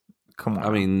was? Come on. I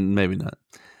mean, maybe not.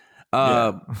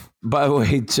 By the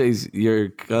way, Chase, your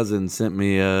cousin sent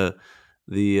me the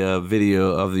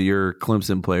video of your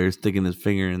Clemson player sticking his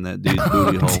finger in that dude's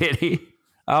booty hole. Did he?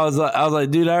 I was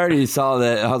like, dude, I already saw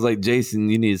that. I was like, Jason,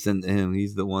 you need to send to him.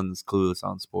 He's the one that's clueless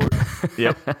on sports.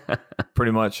 Yep.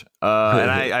 Pretty much. And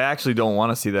I actually don't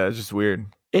want to see that. It's just weird.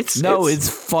 It's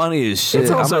funny as shit.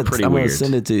 It's also pretty I'm weird. gonna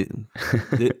send it to you.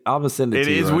 I'm gonna send it It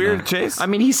to you. is right weird, now. Chase. I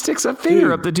mean, he sticks a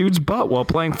finger up the dude's butt while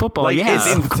playing football. Like, yeah,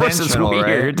 it's of course it's intentional, right?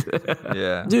 weird.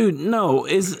 Yeah. Dude, no,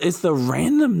 it's the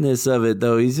randomness of it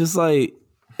though. He's just like,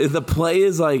 the play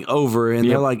is like over and Yep.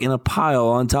 they're like in a pile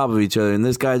on top of each other, and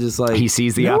this guy just like He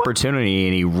sees the opportunity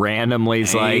and he randomly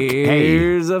is like, "Hey,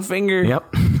 here's a finger."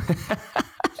 yep."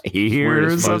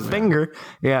 Here's a finger.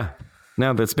 Yeah.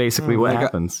 No, that's basically what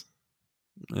happens.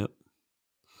 Yep.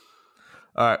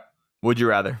 All right. Would you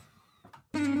rather?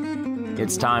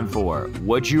 It's time for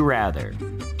Would You Rather.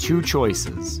 2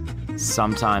 choices.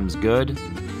 Sometimes good,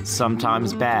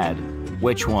 sometimes bad.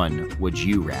 Which one would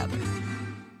you rather?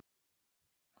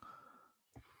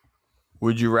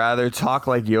 Would you rather talk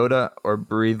like Yoda or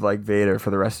breathe like Vader for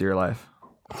the rest of your life?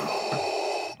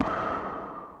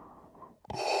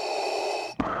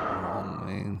 Oh,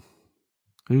 man.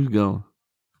 Who's going?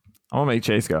 I'm going to make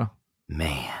Chase go.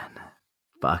 Man,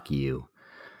 fuck you.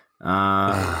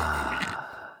 Talk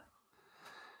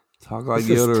like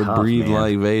This is Yoda or tough, breathe man.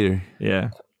 like Vader. Yeah.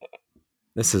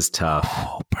 This is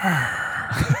tough.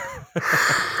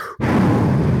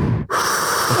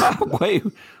 Wait.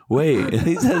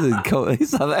 He's not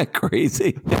that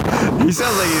crazy. He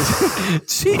sounds like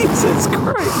he's... Jesus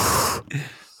Christ.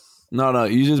 No,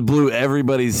 you just blew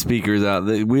everybody's speakers out.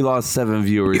 We lost 7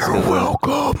 viewers. You're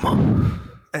welcome.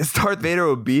 Is Darth Vader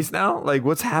obese now? Like,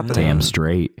 what's happening? Damn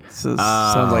straight.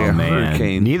 Sounds like a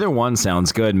hurricane. Neither one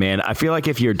sounds good, man. I feel like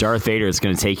if you're Darth Vader, it's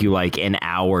going to take you like an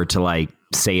hour to like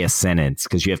say a sentence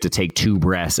because you have to take 2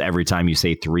 breaths every time you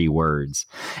say 3 words.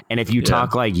 And if you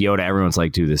talk like Yoda, everyone's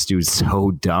like, dude, this dude's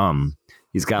so dumb.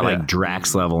 He's got like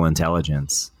Drax level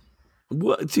intelligence.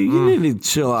 What? Dude, you need to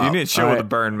chill out. You need to chill with the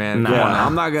burn, man. Nah. Yeah, I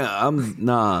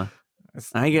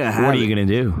ain't gonna have What are you going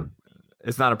to do?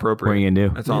 It's not appropriate. What are you going to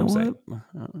do? That's all I'm saying.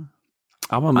 I'm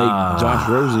gonna make Josh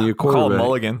Rosen your quarterback. Call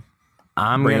Mulligan.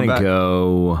 I'm Bring going him to back.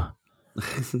 go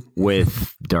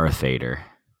with Darth Vader.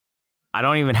 I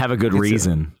don't even have a good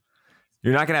reason.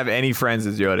 You're not going to have any friends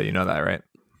as Yoda. You know that, right?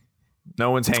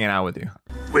 No one's hanging out with you.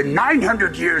 When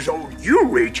 900 years old you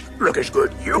reach, look as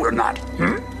good you will not.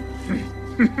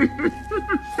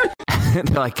 They're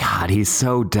like, God, he's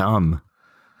so dumb.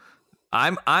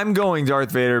 I'm going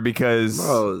Darth Vader because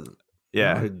Bro,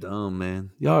 yeah, y'all are dumb,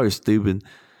 man. Y'all are stupid.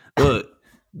 Look,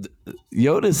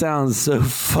 Yoda sounds so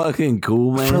fucking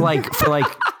cool, man. For like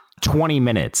 20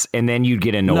 minutes, and then you'd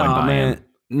get annoyed by him.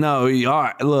 No, you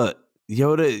are. Look,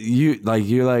 Yoda, you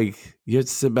have to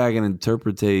sit back and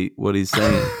interpretate what he's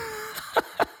saying.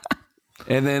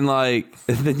 and then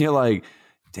you're like,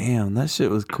 damn, that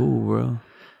shit was cool, bro.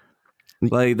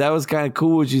 Like, that was kind of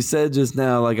cool what you said just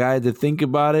now. Like, I had to think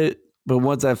about it, but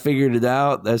once I figured it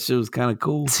out, that shit was kind of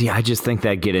cool. See, I just think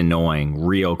that get annoying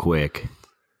real quick.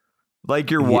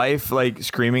 like your wife like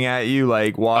screaming at you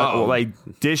like like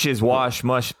dishes wash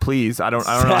mush please. I don't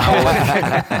know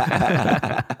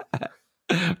how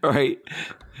right.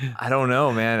 I don't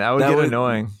know, man. That would get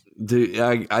annoying. Dude,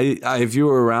 I if you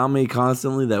were around me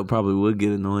constantly, that probably would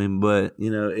get annoying. But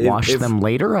you know, wash them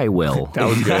later, I will. That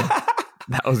was good.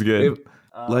 That was good.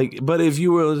 But if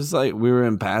you were just like, we were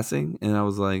in passing, and I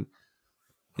was like,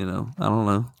 you know, I don't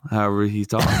know, however he's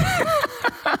talking.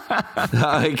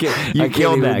 You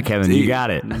killed that, Kevin. You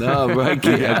got it. No, bro, I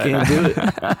can't do it.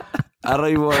 I don't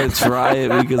even want to try it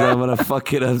because I'm gonna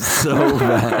fuck it up so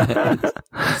bad.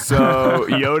 So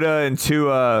Yoda and two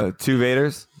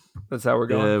Vaders. That's how we're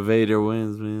going. Yeah, Vader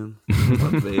wins, man.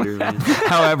 Fuck Vader, man.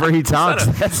 However he talks.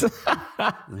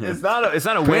 It's not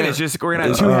a win. It's just we're gonna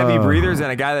have two heavy breathers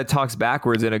and a guy that talks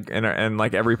backwards in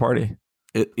like every party.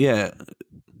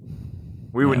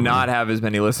 We would not have as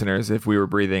many listeners if we were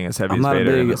breathing as heavy as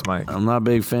Vader in this mic. I'm not a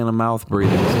big fan of mouth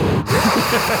breathing.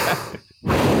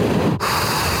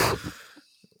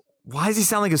 Why does he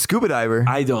sound like a scuba diver?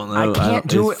 I don't know. I can't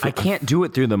do it. I can't do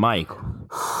it through the mic.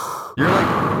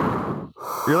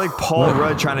 You're like Paul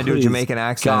Rudd trying to do a Jamaican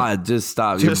accent. God, just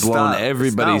stop. You're blowing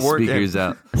everybody's speakers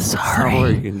out.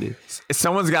 Sorry.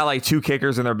 Someone's got like two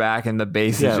kickers in their back and the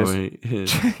bass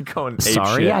is just going ape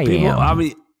Sorry, shit. I am. I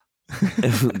mean,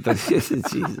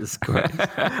 Jesus Christ.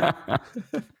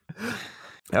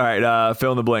 All right,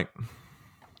 fill in the blank.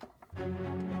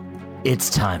 It's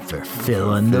time for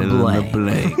fill in the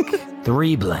blank.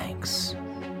 3 blanks.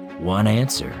 1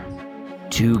 answer.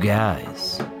 2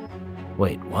 guys.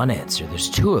 Wait, 1 answer? There's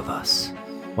 2 of us.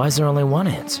 Why is there only 1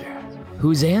 answer?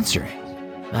 Who's answering?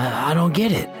 I don't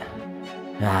get it.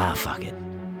 Fuck it.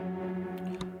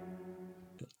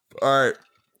 All right,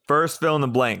 first fill in the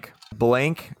blank.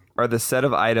 Blank are the set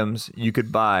of items you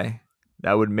could buy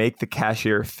that would make the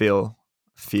cashier feel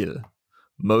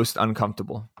most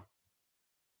uncomfortable.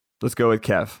 Let's go with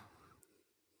Kev.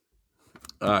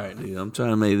 All right, dude. I'm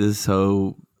trying to make this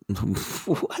so...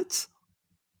 What?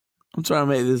 I'm trying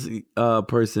to make this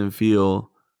person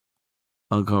feel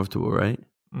uncomfortable, right?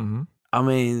 Mm-hmm. I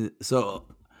mean, so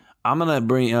I'm going to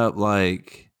bring up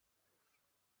like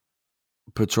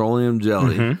petroleum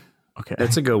jelly. Mm-hmm. Okay.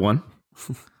 That's a good one.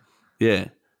 Yeah.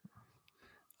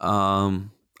 A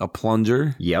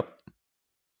plunger. Yep.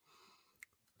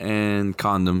 and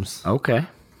condoms. Okay.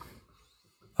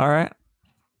 All right.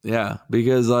 Yeah,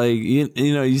 because like you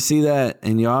know, you see that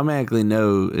and you automatically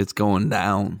know it's going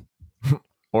down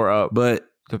or up, but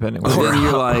depending. But then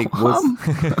you're like, what's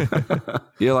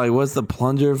the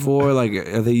plunger for? Like,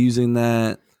 are they using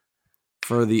that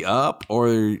for the up or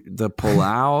the pull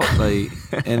out? Like,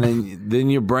 and then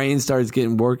your brain starts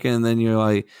getting working, and then you're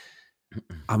like,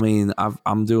 I mean,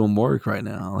 I'm doing work right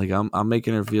now. Like, I'm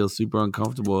making her feel super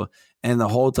uncomfortable. And the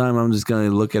whole time I'm just going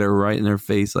to look at her right in her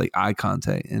face, like eye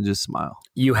contact, and just smile.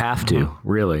 You have to,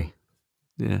 really.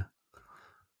 Yeah.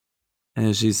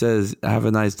 And she says, have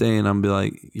a nice day. And I'm be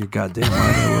like, you're goddamn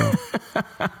right,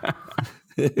 I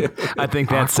will. I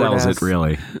think that sells it,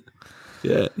 really.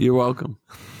 Yeah, you're welcome.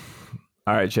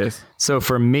 All right, Chase. So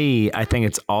for me, I think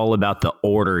it's all about the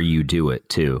order you do it,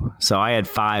 too. So I had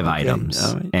 5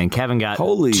 items, right. And Kevin got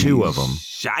 2 of them.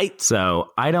 Shite. So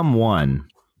item 1.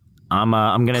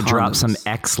 I'm going to drop some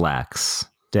X-Lax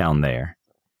down there.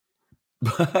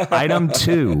 Item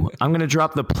 2, I'm going to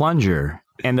drop the plunger.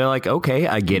 And they're like, okay,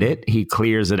 I get it. He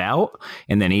clears it out.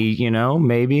 And then he,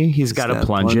 maybe he's got to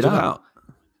plunge it out.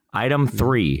 Item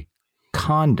 3,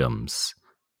 condoms.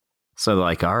 So they're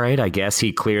like, all right, I guess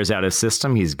he clears out his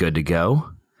system. He's good to go.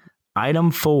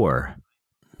 Item 4,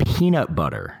 peanut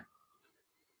butter.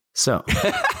 So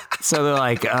they're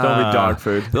like, don't be dog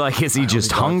food. They're like, is he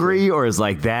just hungry, or is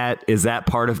that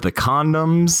part of the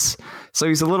condoms? So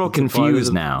he's a little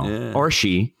confused now, yeah. Or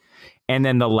she. And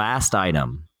then the last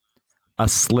item, a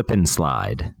slip and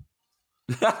slide.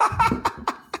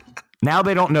 Now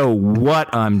they don't know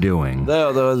what I'm doing. They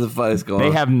don't know the fight's going.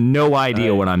 They have no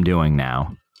idea what I'm doing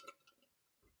now.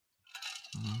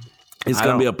 It's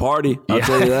gonna be a party. I'll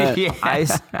tell you that.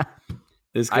 Yeah.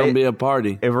 It's going to be a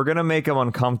party. If we're going to make them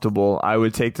uncomfortable, I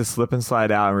would take the slip and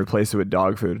slide out and replace it with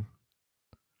dog food.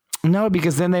 No,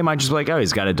 because then they might just be like, oh,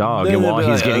 he's got a dog. And while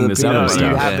he's getting this other stuff.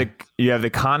 You have the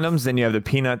condoms, then you have the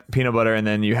peanut butter, and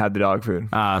then you have the dog food.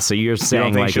 So you're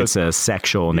saying like it's a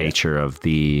sexual nature of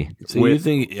the... So you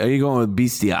think, are you going with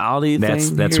bestiality?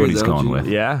 That's what he's going with.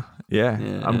 Yeah.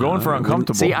 I'm going for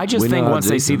uncomfortable. See, I just think once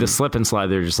they see the slip and slide,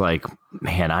 they're just like,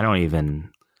 man, I don't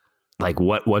even... Like,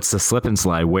 what's the slip and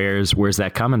slide? Where's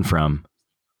that coming from?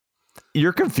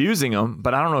 You're confusing them,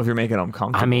 but I don't know if you're making them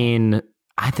comfortable. I mean,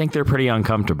 I think they're pretty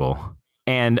uncomfortable.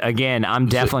 And again, I'm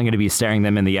definitely going to be staring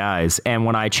them in the eyes. And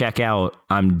when I check out,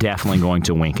 I'm definitely going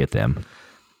to wink at them.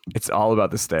 It's all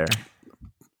about the stare.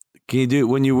 Can you do it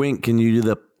when you wink? Can you do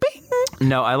the bing?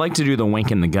 No, I like to do the wink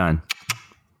in the gun.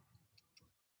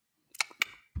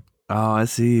 Oh, I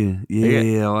see you.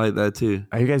 Yeah, I like that too.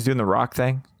 Are you guys doing the rock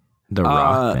thing? The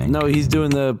rock thing. No, he's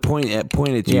doing the point at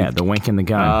you. Yeah, the wink in the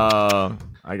gun. Oh,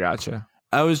 I gotcha.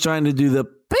 I was trying to do the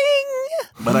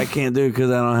bing, but I can't do it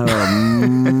because I don't have a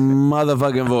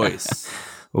motherfucking voice.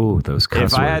 Oh, those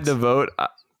cuss If I words. had to vote,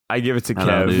 I give it to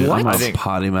Kev. What? I think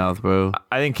potty mouth, bro.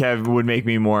 I think Kev would make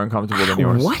me more uncomfortable than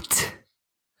yours. What?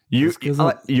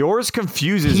 Yours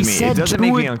confuses me. It doesn't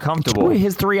make me uncomfortable.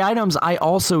 His 3 items, I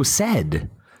also said.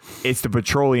 It's the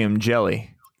petroleum jelly.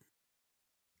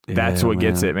 That's what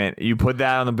gets it, man. You put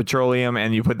that on the petroleum,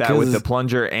 and you put that with the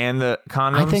plunger and the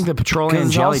condoms. I think the petroleum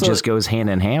jelly just goes hand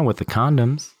in hand with the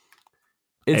condoms.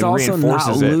 It's also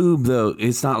not lube, though.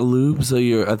 It's not lube, so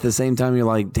you're at the same time you're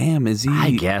like, damn, is he?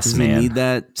 I guess, does man. He need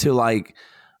that to like,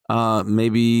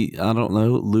 maybe I don't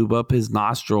know, lube up his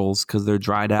nostrils because they're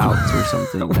dried out or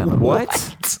something.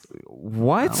 What?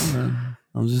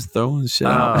 I'm just throwing shit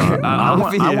out. I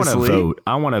want to vote.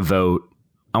 I want to vote.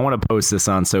 I want to post this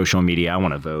on social media. I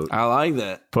want to vote. I like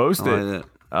that. Post it.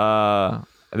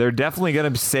 They're definitely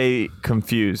going to say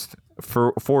confused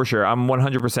for sure. I'm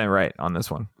 100% right on this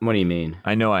one. What do you mean?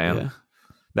 I know I am. Yeah.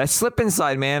 That slip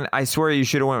inside, man. I swear you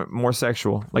should have went more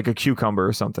sexual, like a cucumber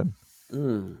or something.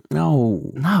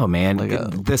 No, man.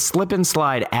 The slip and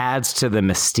slide adds to the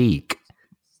mystique.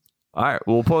 All right,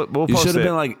 we'll post you should have it.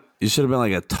 been like you should have been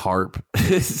like a tarp.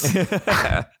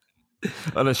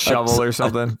 On a shovel or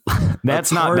something.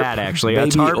 That's not bad, actually. A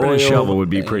tarp and a shovel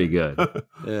would be pretty good.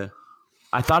 Yeah.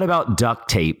 I thought about duct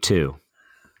tape, too.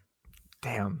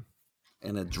 Damn.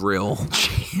 And a drill.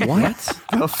 What?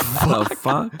 The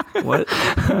fuck? What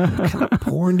kind of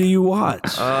porn do you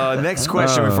watch? Next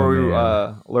question before we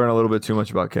learn a little bit too much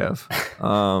about Kev.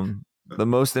 The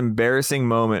most embarrassing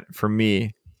moment for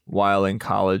me while in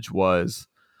college was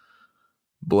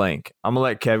blank. I'm going to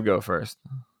let Kev go first.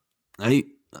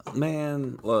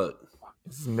 Man, look.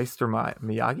 This is Mr.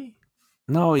 Miyagi?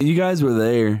 No, you guys were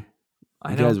there.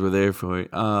 I You know. guys were there for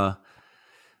it.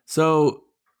 So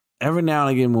every now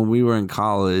and again when we were in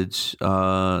college,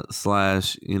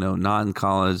 slash, not in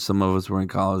college, some of us were in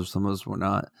college, some of us were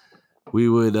not. We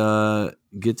would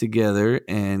get together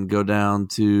and go down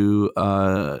to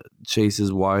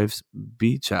Chase's wife's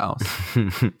beach house.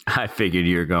 I figured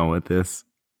you were going with this.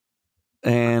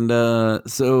 And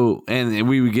and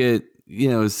we would get,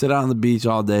 sit out on the beach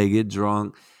all day, get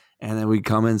drunk, and then we'd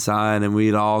come inside and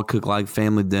we'd all cook like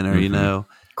family dinner,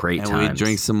 Great and times. we'd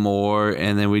drink some more,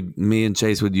 and then me and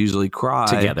Chase would usually cry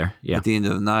together. Yeah. At the end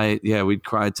of the night. Yeah, we'd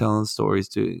cry telling stories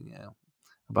too,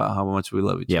 about how much we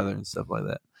love each other and stuff like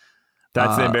that.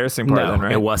 That's the embarrassing part, no, then,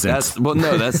 right? It wasn't. That's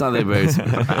not the embarrassing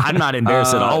part. I'm not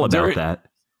embarrassed at all about that.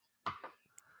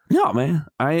 No, man.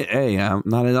 I'm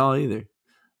not at all either.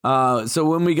 So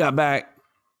when we got back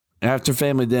after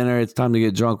family dinner, it's time to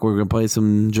get drunk. We're gonna play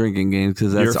some drinking games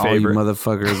because that's all you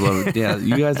motherfuckers love. Yeah,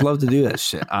 you guys love to do that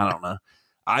shit. I don't know.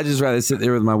 I just rather sit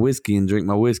there with my whiskey and drink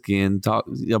my whiskey and talk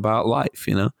about life.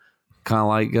 Kind of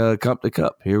like cup to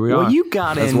cup. Here we are. Well, you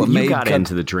got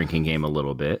into the drinking game a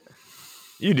little bit.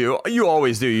 You do. You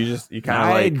always do. You kind of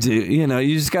like. I do.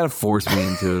 You just got to force me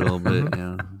into it a little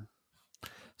bit.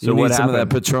 So what what some happened? of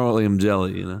that petroleum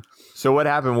jelly, So what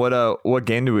happened? What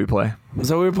game did we play?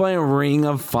 So we were playing Ring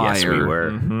of Fire. Yes, we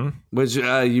were. Mm-hmm. Which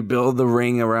you build the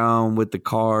ring around with the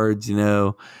cards,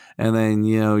 and then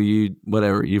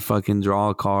you fucking draw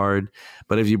a card.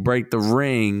 But if you break the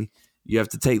ring, you have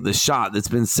to take the shot that's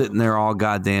been sitting there all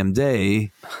goddamn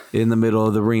day in the middle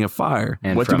of the Ring of Fire.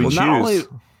 And what did we choose?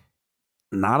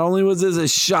 Not only was this a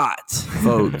shot,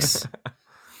 folks,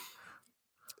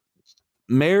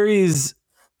 Mary's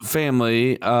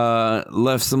family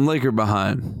left some liquor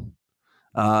behind.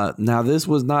 Now this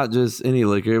was not just any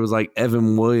liquor; it was like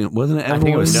Evan Williams, wasn't it? Evan I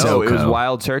think it was Williams? No, it was SoCo.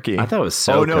 Wild Turkey. I thought it was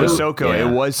SoCo. Oh no, it was SoCo. Yeah.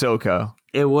 It was SoCo.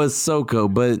 It was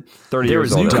SoCo, but 30 There years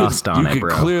was old. dust on it, you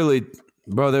bro. could clearly,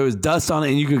 bro. There was dust on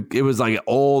it, and it was like an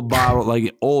old bottle, like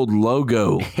an old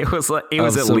logo. It was at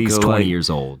SoCo, least 20 like- years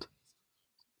old.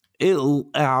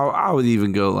 I would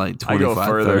even go like 25, I go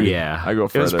further. 30. Yeah, I go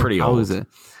It was further. pretty How old. was it?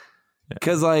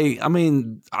 Because I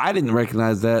didn't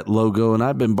recognize that logo, and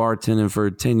I've been bartending for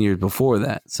 10 years before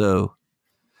that. So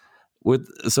with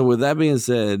that being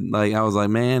said, I was like,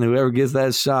 man, whoever gets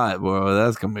that shot, bro,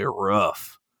 that's gonna be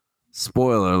rough.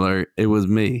 Spoiler alert, it was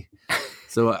me.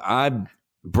 So I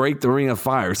break the Ring of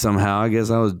Fire somehow. I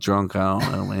guess I was drunk. I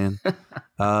don't know, man.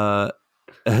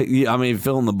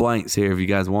 Fill in the blanks here if you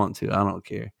guys want to. I don't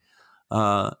care.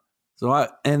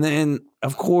 And then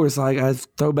of course, I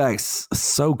throw back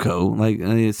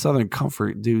SoCo, Southern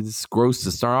Comfort, dude. It's gross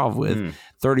to start off with.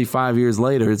 35 years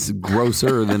later, it's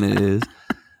grosser than it is.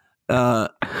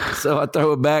 So I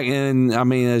throw it back, and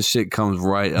that shit comes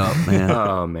right up, man.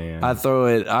 Oh man, I throw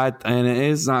it. And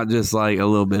it's not just like a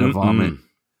little bit of vomit.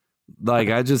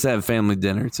 I just had family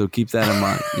dinner, so keep that in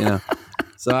mind.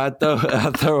 So I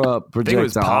throw up I think it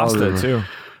was projectile all pasta over. too.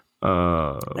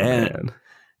 oh And- man.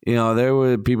 There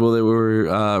were people that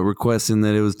were requesting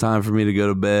that it was time for me to go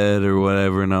to bed or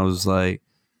whatever, and I was like,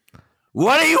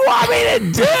 "What do you want me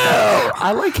to do?"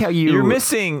 I like how You're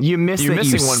missing. You missed You're that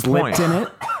missing you one slipped point. in it.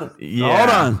 Yeah. Hold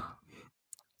on.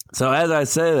 So as I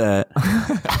say that,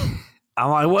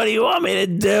 I'm like, "What do you want me to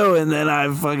do?" And then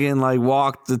I fucking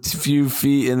walked a few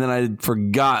feet, and then I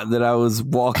forgot that I was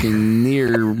walking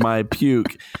near my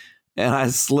puke, and I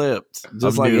slipped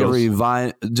just like every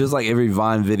Vine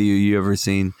video you ever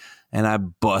seen, and I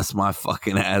bust my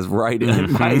fucking ass right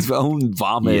in my own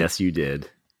vomit. Yes, you did.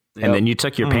 Yep. And then you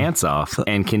took your pants off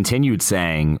and continued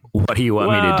saying, "What do you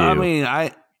want me to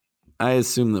do?" I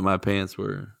assume that my pants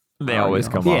were. They always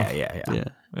come Yeah,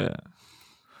 off. yeah.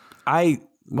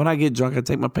 When I get drunk, I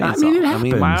take my pants mean, it off.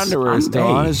 My happens. underwear is still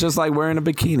on. Hey. It's just like wearing a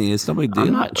bikini. It's no big deal.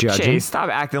 I'm not judging. Chase, stop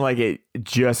acting like it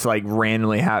just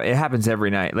randomly happens. It happens every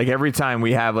night. Every time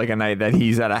we have a night that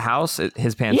he's at a house,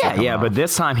 his pants. will come off. But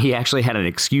this time he actually had an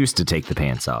excuse to take the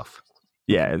pants off.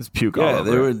 yeah, it's puke all Yeah,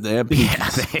 over. they had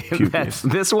puke.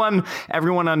 This one,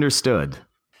 everyone understood.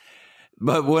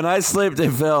 But when I slipped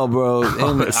and fell, bro,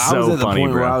 and it's I was so at the funny,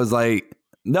 point bro. where I was like,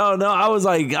 no, I was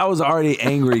already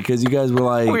angry because you guys were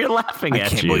like, We're laughing I at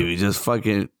can't you. believe you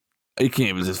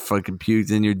can't just fucking puked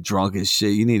and you're drunk as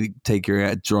shit. You need to take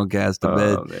your drunk ass to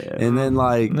bed. Man. And then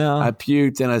No. I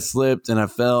puked and I slipped and I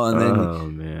fell and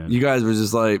then Man. you guys were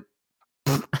just like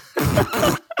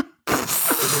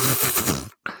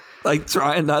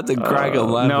trying not to crack a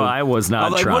laugh. No, I was not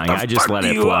I'm like, what trying. the I just fuck let do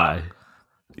it you fly.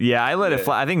 Yeah, I let it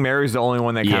fly. I think Mary's the only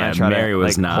one that kind Yeah, of tried Mary to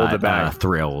was hold not it back.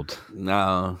 thrilled.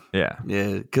 No. Yeah.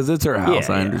 Yeah, because it's her house.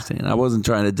 Yeah, I yeah. understand. I wasn't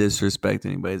trying to disrespect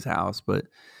anybody's house, but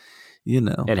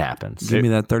It happens. give me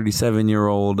that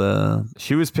 37-year-old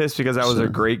She was pissed because I was Sure. her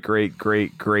great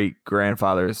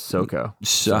grandfather's SoCo.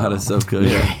 shot of SoCo.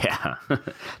 Yeah. Yeah.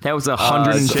 That was a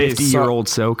 150-year-old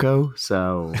Chase, SoCo.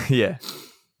 So Yeah.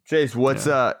 Chase, what's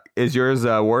is yours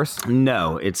worse?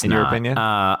 No, it's in not. your opinion?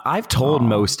 I've told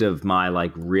most of my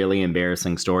like really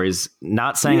embarrassing stories.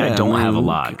 Not saying I don't have a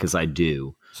lot, because I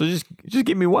do. So just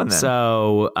give me one then.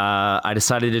 So I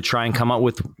decided to try and come up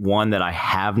with one that I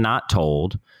have not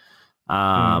told.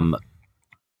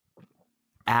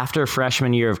 After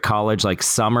freshman year of college, like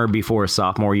summer before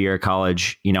sophomore year of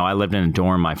college, you know, I lived in a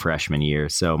dorm my freshman year.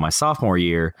 So my sophomore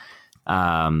year,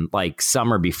 like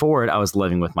summer before it, I was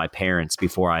living with my parents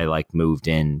before I like moved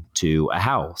into a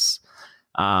house.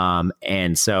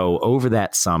 And so over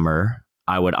that summer,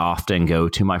 I would often go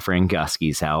to my friend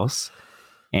Gusky's house,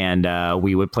 and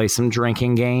we would play some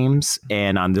drinking games.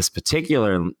 And on this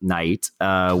particular night,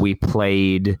 we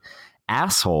played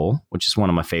Asshole, which is one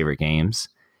of my favorite games.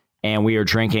 And we are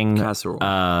drinking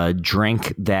a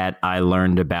drink that I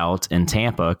learned about in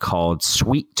Tampa called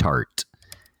Sweet Tart.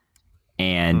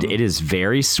 And it is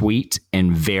very sweet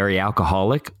and very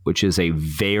alcoholic, which is a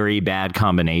very bad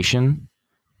combination.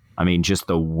 I mean, just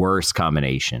the worst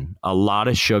combination. A lot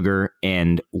of sugar,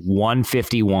 and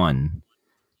 151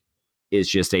 is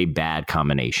just a bad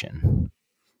combination.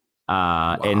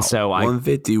 Wow. And so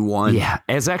 151. Yeah,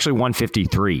 it's actually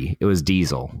 153. It was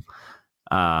diesel.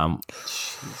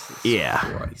 Yeah.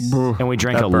 Christ. And we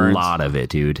drank a lot of it,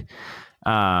 dude.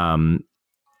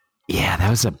 Yeah, that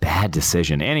was a bad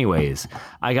decision. Anyways,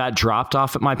 I got dropped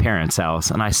off at my parents'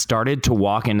 house, and I started to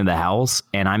walk into the house,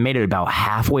 and I made it about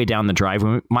halfway down the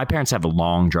driveway. My parents have a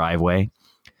long driveway.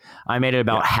 I made it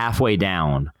about halfway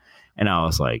down, and I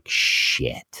was like,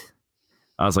 shit.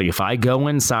 I was like, if I go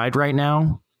inside right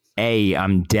now,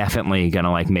 I'm definitely going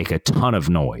to like make a ton of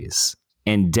noise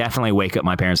and definitely wake up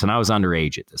my parents. And I was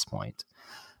underage at this point.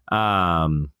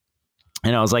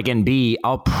 And I was like, and B,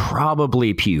 I'll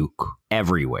probably puke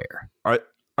everywhere.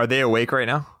 Are they awake right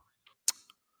now?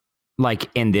 Like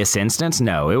in this instance?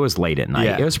 No, it was late at night.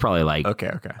 Yeah. It was probably like,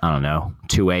 okay. I don't know,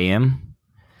 2 a.m.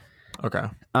 Okay.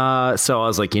 So I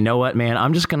was like, you know what, man,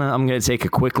 I'm going to take a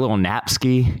quick little nap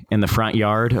ski in the front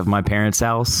yard of my parents'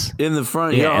 house. In the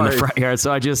front yard? Yeah, in the front yard.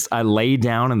 So I laid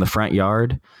down in the front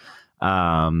yard.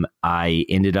 I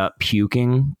ended up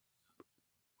puking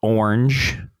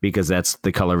orange, because that's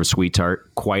the color of a Sweet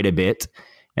Tart, quite a bit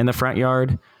in the front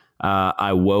yard.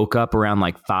 I woke up around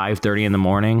like 5:30 in the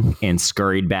morning and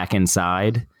scurried back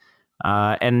inside.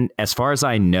 And as far as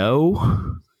I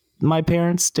know, my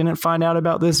parents didn't find out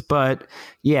about this, but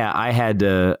yeah,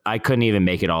 I couldn't even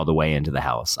make it all the way into the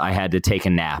house. I had to take a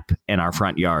nap in our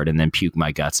front yard and then puke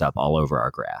my guts up all over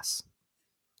our grass.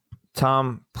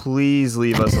 Tom, please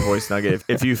leave us a voice nugget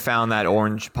if you found that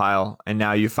orange pile and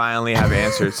now you finally have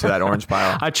answers to that orange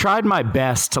pile. I tried my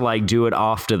best to like do it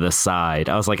off to the side.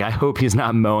 I was like, I hope he's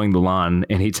not mowing the lawn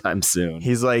anytime soon.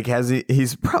 He's like,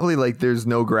 he's probably like, there's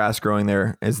no grass growing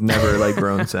there. It's never like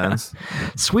grown since.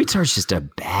 Sweet Tart's just a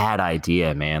bad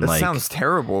idea, man. That like, sounds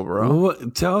terrible, bro.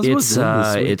 Tell us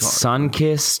it's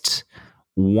Sunkist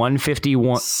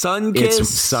 151. Sunkist? It's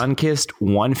Sunkist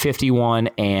 151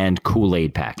 and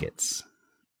Kool-Aid packets.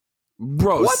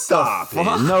 Bro, what stop the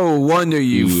fuck? It. No wonder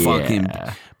you fucking...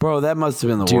 Bro, that must have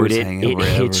been the worst hangover it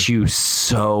ever. hits you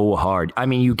so hard. I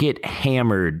mean, you get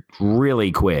hammered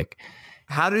really quick.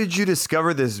 How did you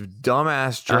discover this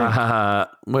dumbass drink?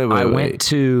 I went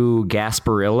to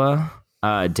Gasparilla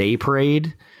Day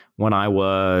when I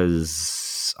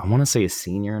was, I want to say, a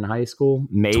senior in high school,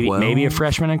 maybe a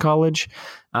freshman in college.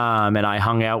 And I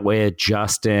hung out with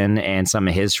Justin and some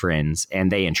of his friends,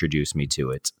 and they introduced me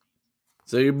to it.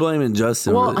 So you're blaming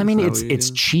Justin? Well, I mean,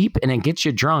 it's cheap and it gets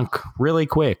you drunk really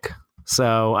quick.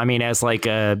 So, I mean, as like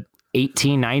a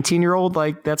 18, 19-year-old,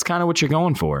 like that's kind of what you're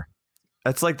going for.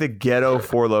 That's like the ghetto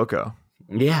Four Loko.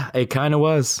 Yeah, it kind of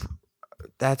was.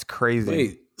 That's crazy.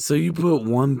 Wait, so you put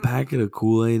one packet of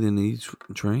Kool-Aid in each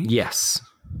drink? Yes.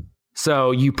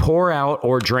 So you pour out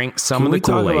or drink some of the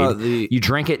Kool-Aid. You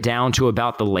drink it down to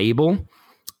about the label,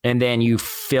 and then you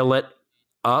fill it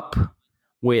up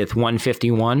with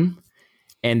 151,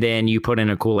 and then you put in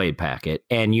a Kool-Aid packet.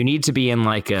 And you need to be in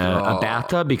like a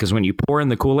bathtub, because when you pour in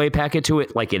the Kool-Aid packet to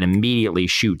it, like it immediately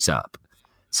shoots up.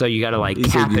 So you got to like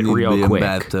cap it real quick.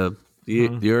 Bathtub.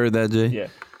 You heard that, Jay? Yeah.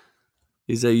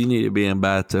 He said you need to be in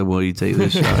bathtub while you take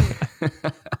this shot.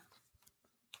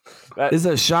 It's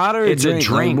a shot or it's a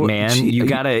drink, like, man. You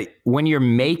gotta, when you're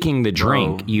making the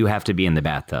drink, you have to be in the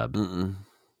bathtub.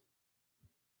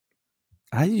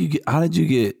 How did you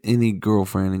get any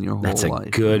girlfriend in your whole life? That's a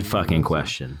good fucking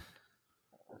question.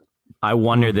 I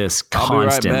wonder this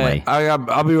constantly.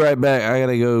 I'll be right back. I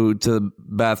gotta go to the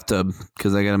bathtub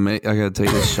because I gotta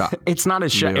take this shot. It's not a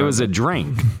shot. It was a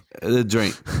drink. The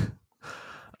drink.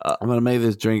 I'm gonna make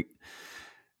this drink,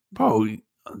 bro.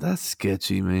 That's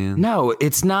sketchy, man. No,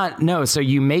 it's not. No, so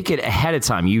you make it ahead of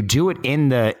time. You do it in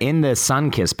the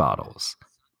Sunkist bottles.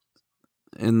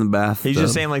 In the bathtub. He's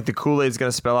just saying like the Kool-Aid's going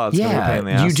to spill out. It's gonna be a pain in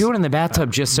the you ass. do it in the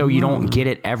bathtub just so you don't get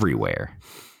it everywhere.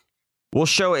 We'll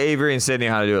show Avery and Sydney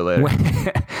how to do it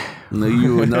later. No,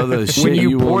 you will know the shit. When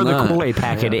you pour will the not. Kool-Aid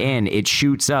packet in, it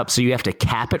shoots up, so you have to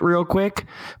cap it real quick.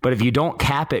 But if you don't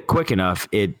cap it quick enough,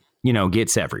 it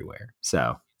gets everywhere.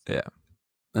 So Yeah.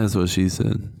 That's what she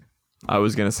said. I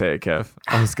was going to say it, Kev.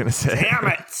 I was going to say Damn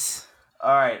it.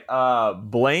 All right.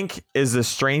 Blank is the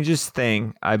strangest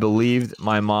thing I believed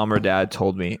my mom or dad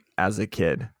told me as a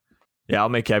kid. Yeah, I'll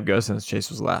make Kev go since Chase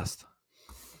was last.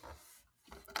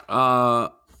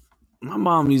 My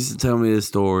mom used to tell me a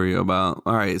story about.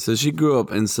 All right, so she grew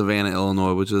up in Savannah,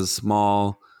 Illinois, which is a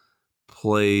small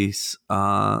place.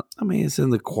 It's in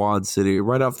the Quad City,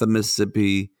 right off the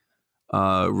Mississippi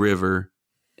River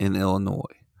in Illinois.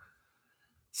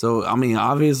 So,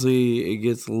 obviously, it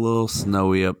gets a little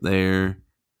snowy up there,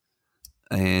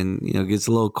 and it gets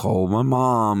a little cold. My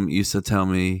mom used to tell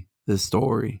me this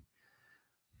story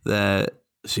that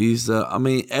she used to.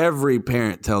 Every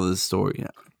parent tell this story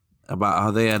about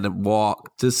how they had to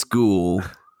walk to school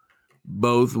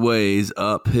both ways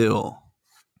uphill,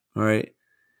 right?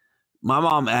 My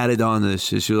mom added on this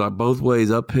shit. She was like, both ways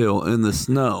uphill in the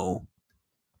snow.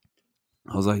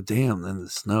 I was like, damn, in the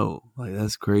snow. Like,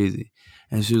 that's crazy.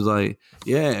 And she was like,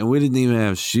 yeah, and we didn't even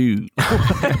have shoes.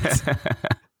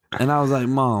 And I was like,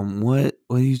 Mom, what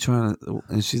are you trying to?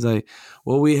 And she's like,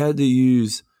 well, we had to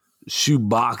use shoe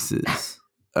boxes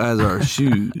as our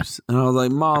shoes. And I was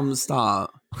like, Mom,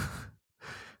 stop.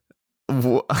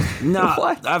 No,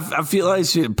 I feel like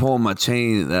she'd pull my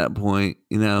chain at that point,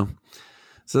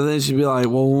 So then she'd be like,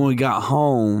 well, when we got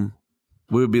home,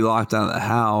 we would be locked out of the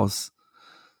house.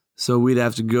 So we'd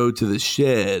have to go to the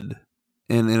shed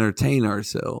and entertain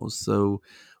ourselves. So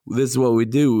this is what we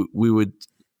do. We would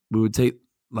take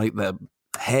like the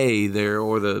hay there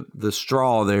or the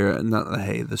straw there, not the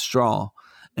hay, the straw.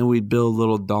 And we'd build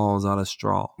little dolls out of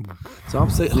straw. So I'm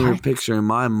sitting here picturing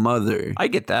my mother. I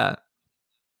get that.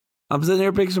 I'm sitting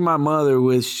here picturing my mother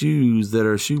with shoes that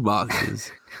are shoe boxes.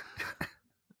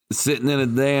 Sitting in a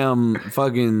damn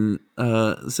fucking,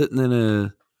 sitting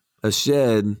in a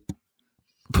shed,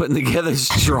 putting together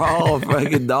straw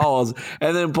fucking dolls,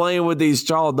 and then playing with these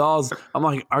straw dolls. I'm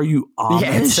like, are you Amish?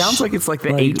 Yeah, it sounds like it's like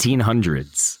the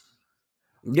 1800s.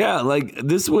 Yeah, like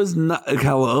this was not.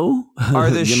 Hello, Are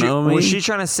the was she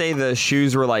trying to say the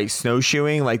shoes were like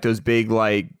snowshoeing, like those big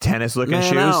like tennis looking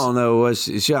shoes? I don't know what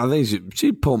she. I think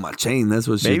she pulled my chain. That's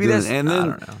what she Maybe did. that's. And I then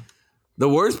don't know. the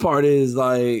worst part is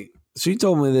like she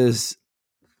told me this.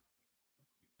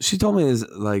 She told me this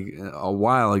like a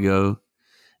while ago,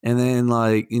 and then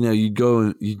like you'd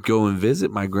go and visit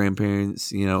my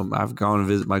grandparents. I've gone and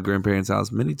visit my grandparents'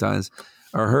 house many times,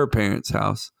 or her parents'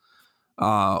 house.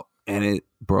 And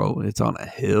it's on a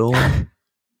hill,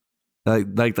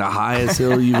 like the highest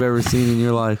hill you've ever seen in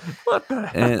your life. What the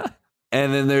hell?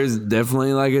 And then there's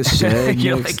definitely like a shed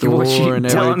next door and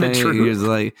everything. You're just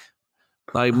like,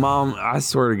 Mom, I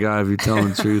swear to God, if you're telling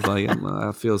the truth, like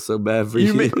I feel so bad for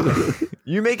you.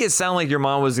 You make it sound like your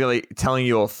mom was like telling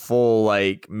you a full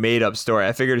like made up story.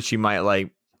 I figured she might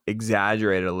like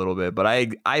exaggerate it a little bit,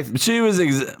 but she was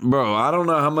bro. I don't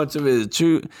know how much of it is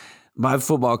true. My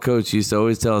football coach used to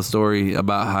always tell a story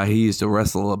about how he used to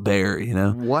wrestle a bear,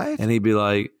 What? And he'd be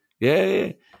like,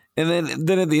 yeah. And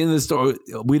then at the end of the story,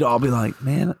 we'd all be like,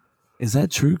 man, is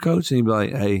that true, Coach? And he'd be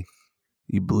like, hey,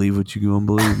 you believe what you gonna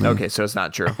believe, man. Okay, so it's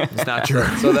not true. It's not true.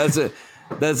 So that's it.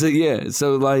 That's it, yeah.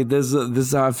 So like this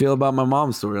is how I feel about my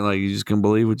mom's story. Like you just can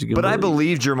believe what you can believe. But I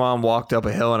believed your mom walked up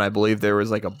a hill, and I believed there was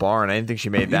like a barn. I didn't think she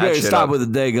made that you shit stop up. with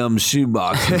the daggum shoe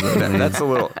boxes. That's a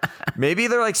little. Maybe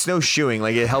they're like snowshoeing.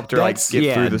 Like it helped her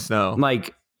get through the snow.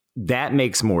 Like that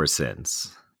makes more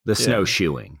sense. The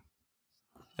snowshoeing.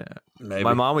 Yeah. Maybe.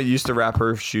 My mom used to wrap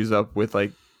her shoes up with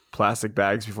like plastic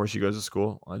bags before she goes to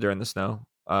school during the snow.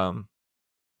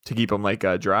 To keep them like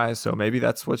dry, so maybe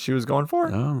that's what she was going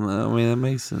for. That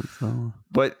makes sense.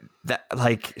 But that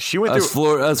like she went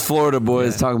through us Florida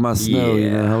boys talking about snow.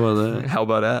 Yeah. How about that? How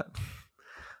about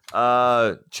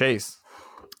that? Chase.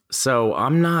 So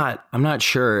I'm not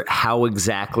sure how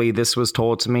exactly this was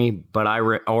told to me, but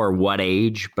or what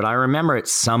age, but I remember at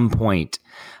some point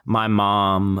my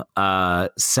mom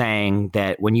saying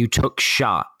that when you took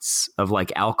shots of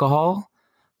like alcohol,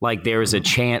 like there was a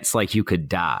chance like you could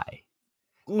die.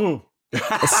 So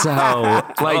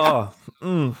like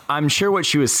I'm sure what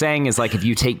she was saying is like if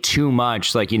you take too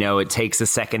much, like it takes a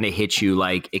second to hit you,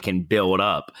 like it can build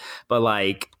up. But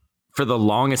like for the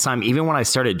longest time, even when I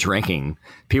started drinking,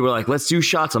 people were like, let's do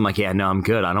shots. I'm like, yeah, no, I'm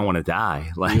good. I don't want to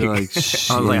die. Like, I was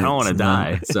like, I don't want to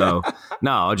die. So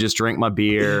no, I'll just drink my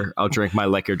beer. I'll drink my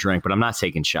liquor drink, but I'm not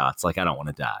taking shots. Like, I don't want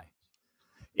to die.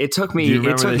 It took me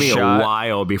a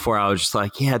while before I was just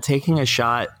like, yeah, taking a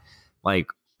shot, like,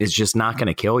 is just not going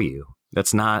to kill you.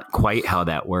 That's not quite how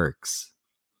that works.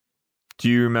 Do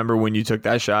you remember when you took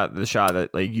that shot, the shot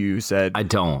that like you said, I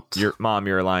don't. Mom,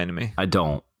 you're lying to me. I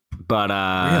don't. But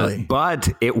really? But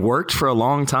it worked for a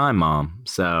long time, Mom.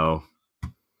 So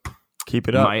keep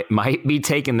it up. Might be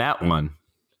taking that one.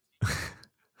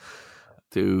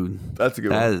 Dude, that's a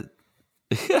good one.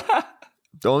 The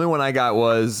only one I got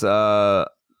was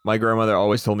my grandmother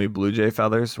always told me blue jay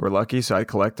feathers were lucky, so I'd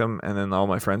collect them. And then all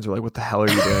my friends were like, "What the hell are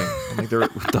you doing?" I'm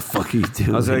like, what the fuck are you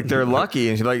doing? I was like, "They're lucky,"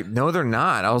 and she's like, "No, they're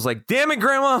not." I was like, "Damn it,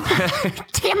 Grandma!"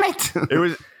 Damn it!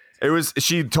 It was.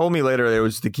 She told me later it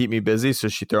was to keep me busy, so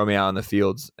she'd throw me out in the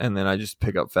fields, and then I just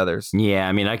pick up feathers. Yeah,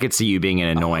 I mean, I could see you being an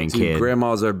annoying kid.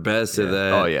 Grandmas are best at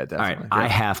that. Oh yeah, definitely. All right, I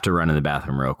have to run to the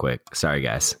bathroom real quick. Sorry,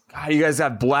 guys. God, you guys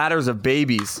have bladders of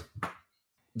babies.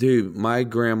 Dude, my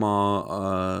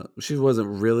grandma, she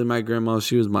wasn't really my grandma.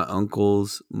 She was my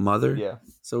uncle's mother. Yeah.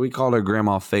 So we called her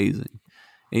Grandma Phasing.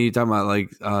 And you're talking about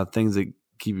like things that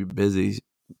keep you busy.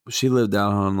 She lived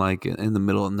out on like in the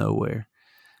middle of nowhere.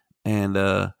 And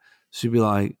she'd be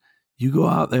like, you go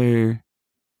out there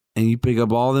and you pick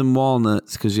up all them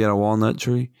walnuts because she had a walnut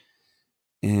tree.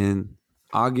 And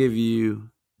I'll give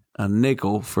you a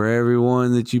nickel for every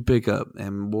one that you pick up.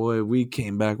 And boy, we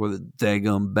came back with a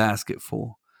daggum basket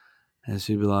full. And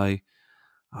she'd be like,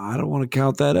 I don't want to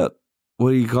count that up. What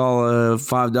do you call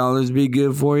 $5 be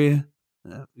good for you?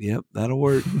 Yep, that'll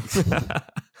work.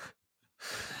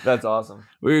 That's awesome.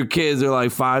 We were kids. They're like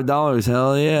 $5.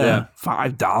 Hell yeah.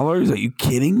 $5? Are you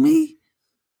kidding me?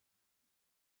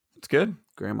 It's good.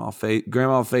 Grandma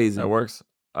phasing. That works.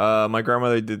 My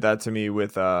grandmother did that to me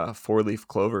with 4-leaf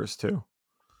clovers too.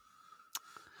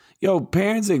 Yo,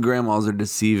 parents and grandmas are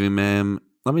deceiving, man.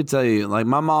 Let me tell you, like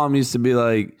my mom used to be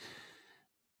like,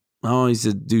 my mom used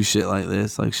to do shit like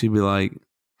this. Like she'd be like,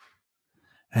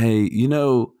 hey,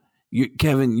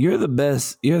 Kevin, you're the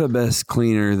best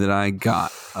cleaner that I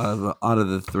got out of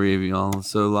the three of y'all.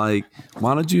 So like,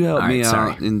 why don't you help me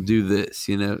out and do this,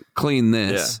 clean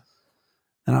this. Yeah.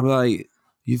 And I'd be like,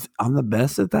 I'm the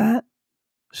best at that?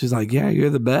 She's like, yeah,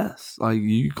 you're the best. Like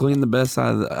you clean the best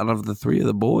out of the three of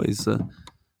the boys. So I'm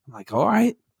like, all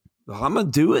right, well, I'm going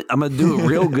to do it. I'm going to do it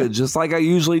real good, just like I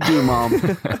usually do, Mom.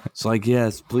 It's like,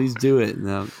 yes, please do it.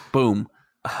 Now, boom.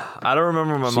 I don't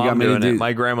remember my mom doing it.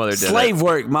 My grandmother did Slave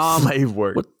work, Mom. Slave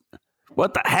work.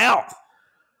 What the hell?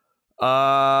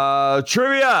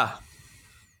 Trivia.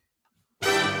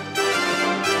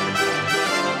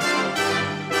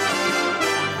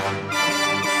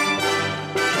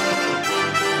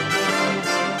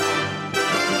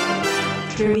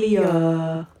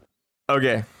 Trivia.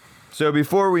 Okay. So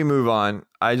before we move on,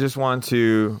 I just want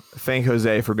to thank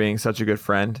Jose for being such a good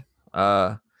friend.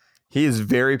 He is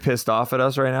very pissed off at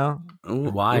us right now.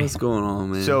 Why? What's going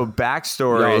on, man? So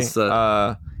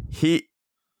backstory,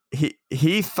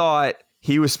 he thought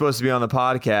he was supposed to be on the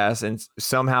podcast, and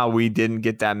somehow we didn't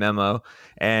get that memo.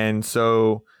 And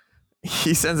so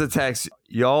he sends a text,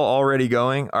 y'all already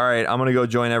going? All right, I'm going to go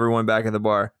join everyone back at the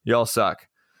bar. Y'all suck.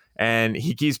 And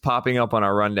he keeps popping up on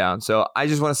our rundown. So I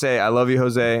just want to say I love you,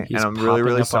 Jose, and I'm really,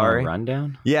 really sorry. On our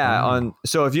rundown? Yeah.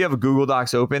 So if you have a Google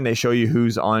Docs open, they show you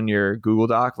who's on your Google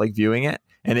Doc, like viewing it,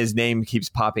 and his name keeps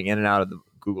popping in and out of the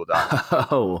Google Doc.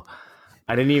 Oh,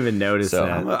 I didn't even notice that.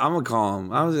 I'm gonna call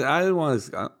him. I want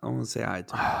to say hi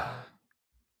to him.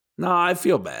 No, I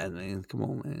feel bad, man. Come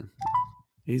on, man.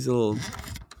 He's a little.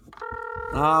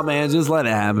 Oh man, just let it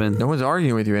happen. No one's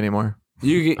arguing with you anymore.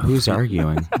 Who's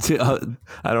arguing?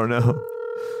 I don't know.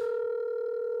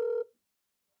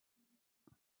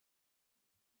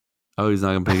 Oh, he's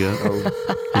not gonna pick up.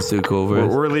 Oh, he's too cool for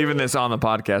We're leaving this on the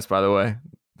podcast, by the way.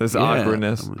 This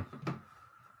awkwardness.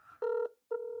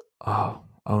 Oh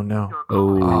no.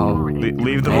 Oh,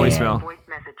 leave the voicemail.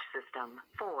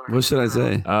 What should I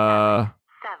say? I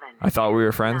thought we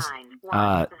were friends.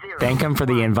 Thank him for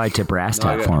the invite to Brass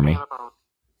Talk for me.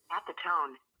 At the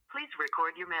tone, please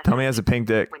record your message. Tell me he has a pink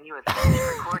dick. When you have finished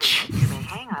recording, you may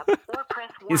hang up or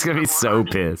press 1. He's gonna be so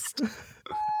pissed.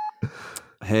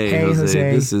 Hey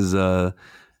Jose,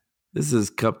 this is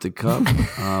Cup to Cup.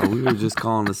 We were just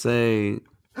calling to say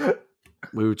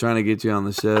we were trying to get you on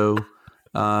the show.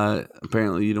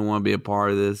 Apparently you don't want to be a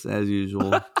part of this as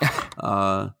usual.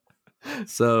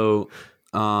 So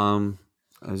I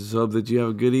just hope that you have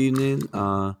a good evening.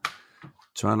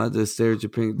 Try not to stare at your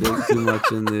pink dick too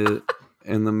much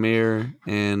in the mirror,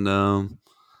 and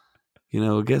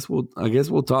I guess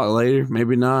we'll talk later.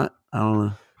 Maybe not. I don't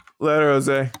know. Later,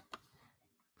 Jose.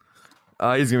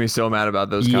 He's gonna be so mad about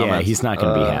those comments. Yeah, he's not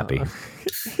gonna be happy.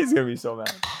 He's gonna be so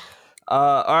mad.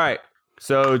 All right.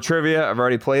 So trivia, I've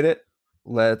already played it.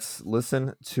 Let's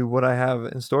listen to what I have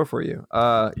in store for you.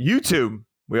 YouTube,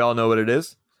 we all know what it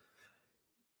is.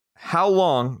 How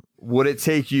long would it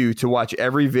take you to watch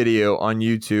every video on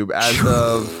YouTube as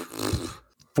of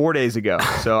 4 days ago?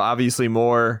 So obviously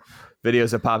more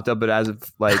videos have popped up, but as of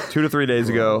like 2 to 3 days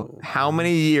ago, how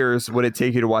many years would it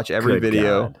take you to watch every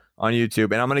video on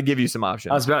YouTube? And I'm going to give you some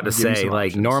options. I was about to say,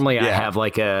 like, normally I have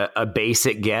like a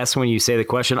basic guess when you say the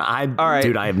question.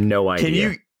 Dude, I have no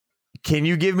idea. Can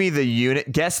you give me the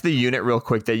unit? Guess the unit real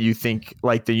quick that you think,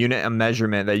 like the unit of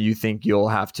measurement that you think you'll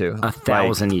have to.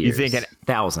 1,000 years. You think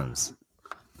thousands?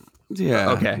 Yeah.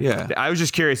 Okay. Yeah. I was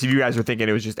just curious if you guys were thinking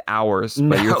it was just hours,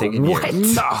 but you're thinking what?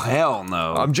 years. No, hell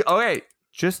no. Okay,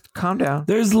 just calm down.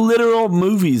 There's literal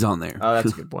movies on there. Oh,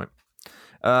 that's a good point.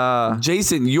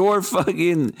 Jason, your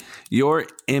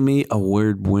Emmy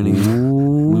award winning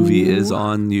movie is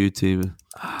on YouTube.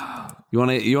 You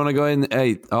want to go in?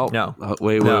 Hey, no.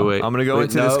 Wait. I'm going to go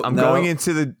into this. I'm going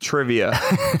into the trivia,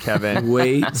 Kevin.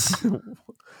 Wait.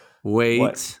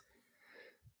 What?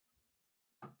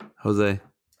 Jose.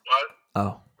 What?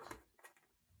 Oh.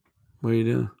 What are you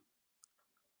doing?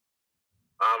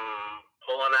 I'm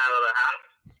pulling out of the house.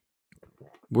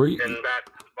 Where you? Getting back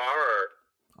to the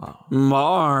bar.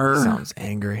 Mar. Sounds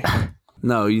angry.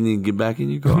 No, you need to get back in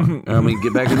your car.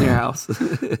 Get back in your house. That's why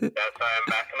I'm back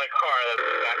in the car. That's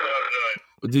exactly what I'm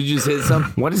doing. Did you just hit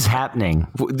something? What is happening?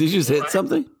 Did you just hit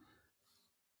something?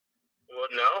 Well,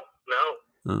 no.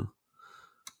 Oh.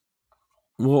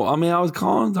 Well, I was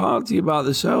calling to talk to you about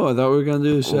the show. I thought we were going to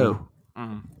do the show.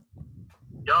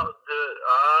 Y'all,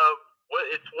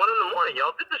 it's 1 a.m.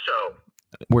 Y'all did the show.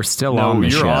 We're still on the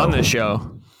show. You're on the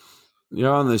show.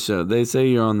 You're on the show. They say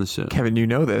you're on the show. Kevin, you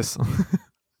know this. When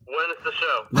is the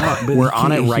show? No, but we're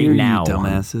on it right now. You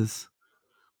dumbasses.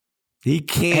 He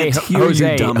can't hear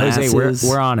Jose, you, dumbasses. Jose,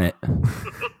 we're on it.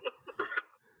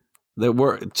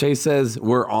 Chase says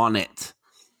we're on it.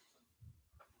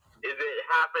 Is it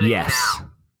happening Yes. now?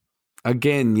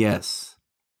 Again, yes.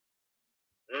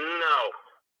 No.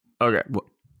 Okay. Well,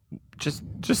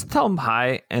 just tell him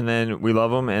hi, and then we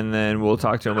love him, and then we'll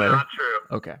talk to him later. Not true.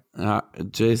 Okay.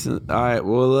 Jason, all right,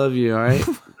 we'll love you, all right?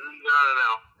 No.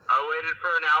 I waited for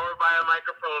an hour by a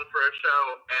microphone for a show,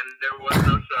 and there was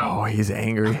no show. Oh, he's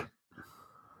angry.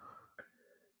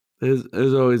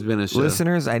 There's always been a show.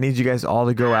 Listeners, I need you guys all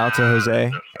to go out to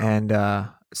Jose and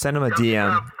send him a DM.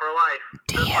 Cup for life.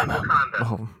 DM him.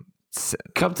 Oh,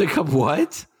 Cup to cup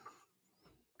what?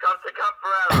 Cup to cup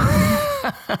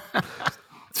forever.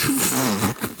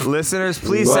 Listeners,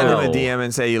 please send him a DM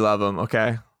and say you love him,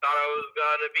 okay? Thought I was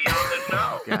going to be on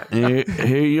the show.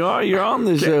 Here you are. You're on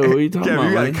the show. What are you talking Kevin, about?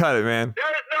 you gotta man? cut it, man.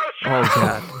 There's no show. Oh,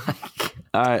 God.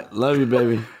 All right. Love you,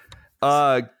 baby.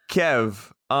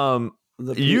 Kev,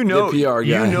 The you PR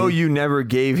guy. know you never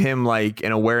gave him like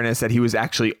an awareness that he was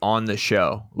actually on the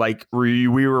show. Like we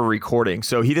were recording.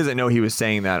 So he doesn't know he was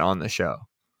saying that on the show.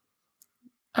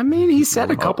 I mean, he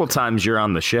said a couple times you're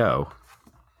on the show.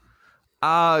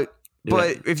 But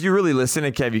if you really listen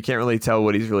to Kev, you can't really tell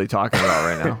what he's really talking about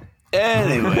right now.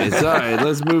 Anyways, all right,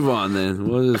 let's move on then.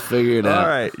 We'll just figure it out. All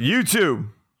right, YouTube.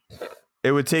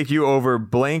 It would take you over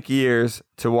blank years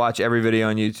to watch every video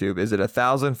on YouTube. Is it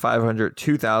 1,000, 500,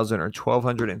 2,000, or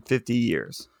 1,250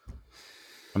 years?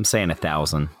 I'm saying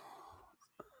 1,000.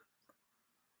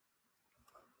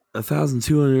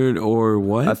 1,200 or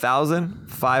what? 1,000,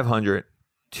 500,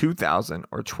 2,000,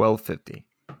 or 1,250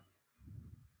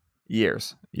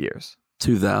 years.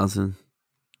 2,000.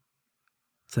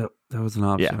 So that was an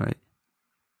option, right?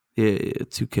 Yeah,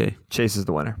 2K. Chase is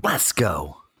the winner. Let's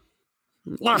go.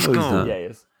 Let's go. Yeah, he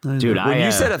is. Dude, when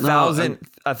you said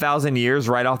 1,000 years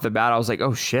right off the bat, I was like,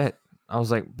 oh shit. I was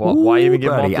like, well, why even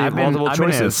give multiple choices? I've been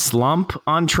in a slump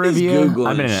on trivia.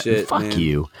 Googling shit, fuck man.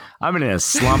 you. I've been in a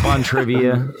slump on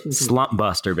trivia. Slump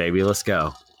buster, baby. Let's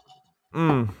go.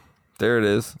 There it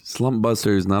is. Slump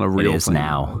Buster is not a real It is thing,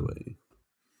 now. by the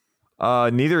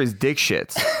way. Neither is Dick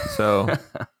Shits. So,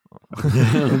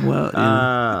 Well,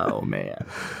 yeah. Oh, man.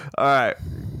 all right.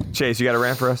 Chase, you got a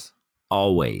rant for us?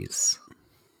 Always.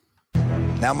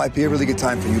 Now might be a really good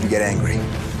time for you to get angry.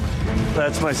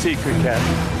 That's my secret,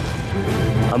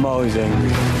 Captain. I'm always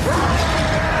angry.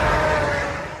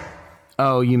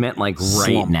 Oh, you meant like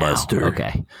right Slump now. buster.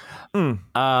 Okay.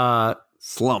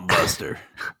 Slump Buster.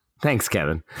 Thanks,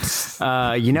 Kevin.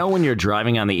 When you're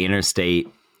driving on the interstate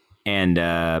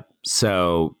and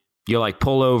so you like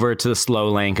pull over to the slow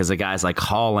lane because the guy's like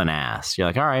hauling ass. You're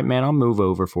like, all right, man, I'll move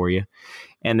over for you.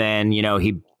 And then, you know,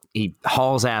 he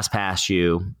hauls ass past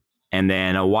you. And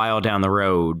then a while down the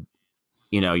road,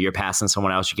 you know, you're passing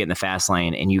someone else, you get in the fast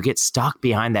lane and you get stuck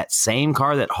behind that same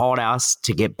car that hauled ass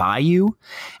to get by you.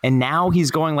 And now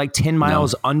he's going like 10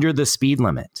 miles under the speed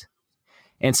limit.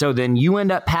 And so then you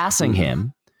end up passing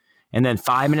him. And then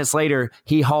 5 minutes later,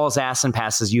 he hauls ass and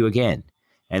passes you again.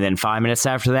 And then 5 minutes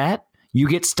after that, you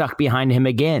get stuck behind him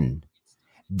again.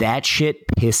 That shit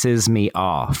pisses me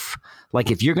off.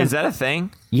 Like if you're going to... Is that a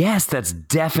thing? Yes, that's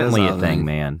definitely a thing,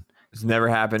 man. It's never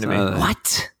happened to me.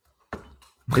 What?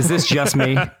 Is this just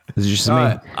me? Is it just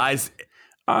me? It's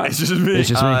just me. It's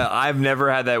just me. I've never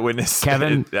had that witness.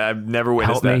 Kevin, I've never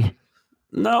witnessed help that. me.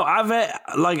 No,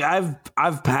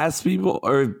 I've passed people,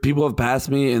 or people have passed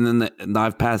me, and then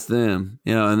I've passed them.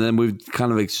 You know, and then we've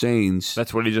kind of exchanged.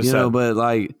 That's what he just said. Know, but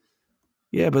like,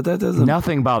 yeah, but that doesn't.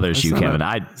 Nothing bothers you, Kevin.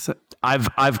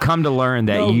 I've come to learn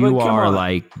that you are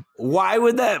like. Why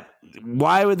would that piss you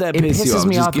off? It pisses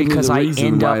me off because I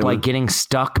end up why like getting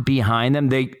stuck behind them.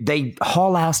 They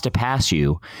haul ass to pass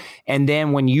you, and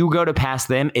then when you go to pass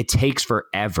them, it takes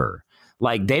forever.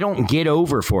 Like they don't get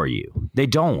over for you. They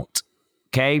don't.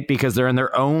 Okay, because they're in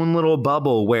their own little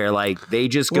bubble where like they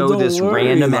just go this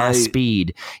random ass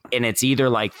speed, and it's either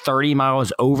like 30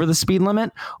 miles over the speed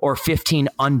limit or 15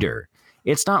 under.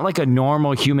 It's not like a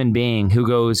normal human being who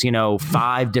goes, you know,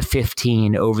 5 to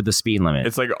 15 over the speed limit.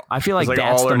 It's like I feel like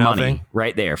that's the money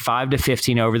right there. 5 to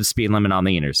 15 over the speed limit on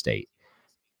the interstate.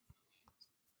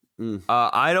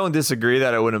 I don't disagree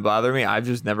that it wouldn't bother me. I've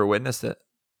just never witnessed it.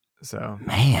 So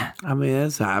man, I mean,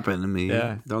 it's happened to me.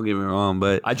 Yeah. Don't get me wrong,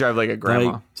 but I drive like a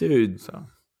grandma, dude. So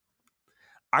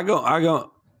I go. I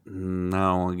don't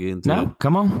want to get into it. No,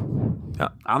 come on.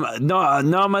 I'm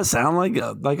gonna sound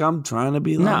like I'm trying to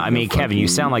be. No, like I mean, Kevin, you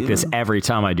sound like this know? every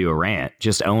time I do a rant.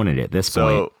 Just own it at this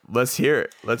point. So let's hear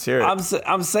it. Let's hear it.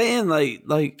 I'm saying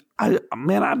like I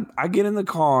get in the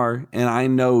car and I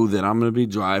know that I'm gonna be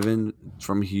driving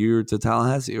from here to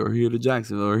Tallahassee or here to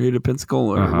Jacksonville or here to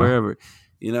Pensacola or wherever,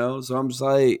 you know. So I'm just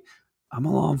like, I'm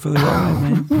along for the ride,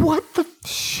 man. What the?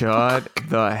 Shut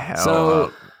the hell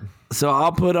up. So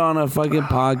I'll put on a fucking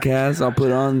podcast. I'll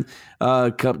put on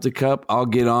Cup to Cup. I'll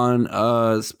get on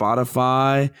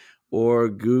Spotify or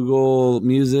Google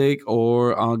Music,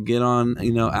 or I'll get on,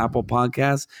 you know, Apple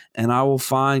Podcasts, and I will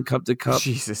find Cup to Cup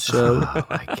show. Oh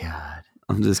my God.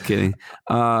 I'm just kidding.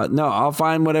 No, I'll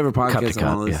find whatever podcast I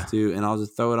Cup, want to listen to, and I'll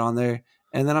just throw it on there,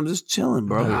 and then I'm just chilling,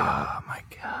 bro. Oh my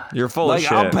God. You're full of shit.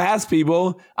 I'll pass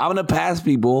people. I'm gonna pass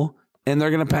people, and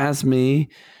they're gonna pass me.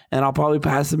 And I'll probably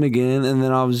pass them again, and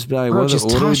then I'll just be like, Bro, what, just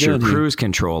what toss your here? cruise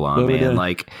control on, man.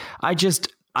 Like, I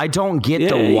don't get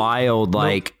the wild,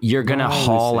 like, you're going to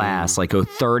haul ass, like, go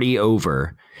 30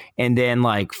 over, and then,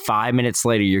 like, 5 minutes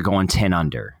later, you're going 10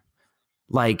 under.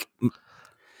 Like,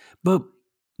 but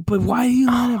why do you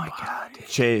oh my God, dude.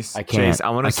 Chase, I can't. Chase, I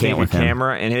want to sneak a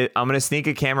camera I'm going to sneak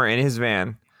a camera in his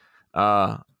van,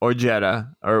 or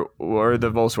Jetta, or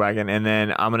the Volkswagen, and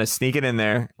then I'm gonna sneak it in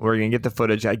there. We're gonna get the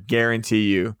footage. I guarantee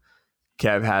you,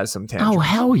 Kev has some tantrums. Oh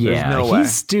hell yeah! There's no way.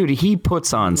 Dude, he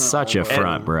puts on such a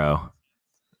front, bro.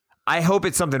 I hope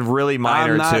it's something really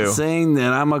minor too. I'm not saying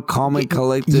that I'm a calm and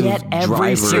collective. Yet every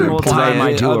driver. single time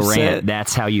I do a upset. rant,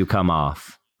 that's how you come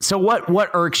off. So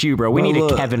what irks you, bro? We need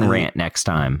a Kevin rant next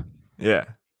time. Yeah.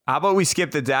 How about we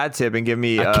skip the dad tip and give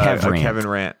me a Kevin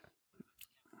rant?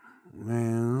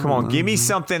 Man, come on, give me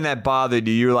something that bothered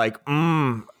you. You're like,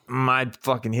 I'd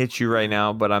fucking hit you right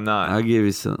now, but I'm not. I'll give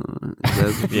you some.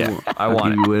 Yeah, I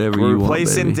want it. Whatever We're you want.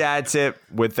 replacing dad tip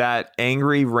with that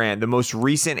angry rant, the most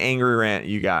recent angry rant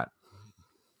you got.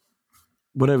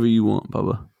 Whatever you want,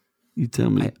 Bubba. You tell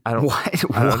me. I don't.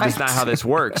 That's not how this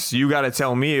works. You got to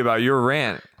tell me about your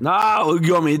rant. No,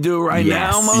 you want me to do it right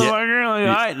now, motherfucker? Yeah.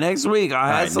 All right, next week.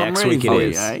 I have something next ready week for it you.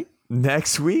 is. All right?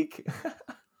 Next week?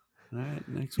 All right,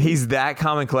 next week. He's that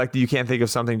common collector. You can't think of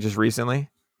something just recently?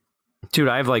 Dude,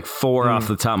 I have like 4 off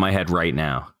the top of my head right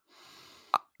now.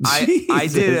 I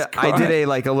did a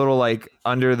like a little like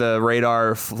under the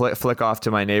radar flick off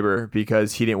to my neighbor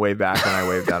because he didn't wave back when I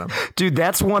waved at him. Dude,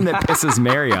 that's one that pisses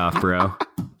Mary off, bro.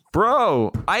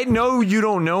 Bro, I know you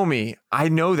don't know me. I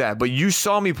know that, but you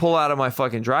saw me pull out of my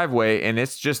fucking driveway, and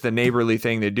it's just a neighborly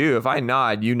thing to do. If I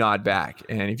nod, you nod back,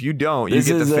 and if you don't, you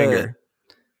get the finger.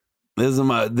 This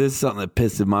is something that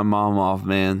pisses my mom off,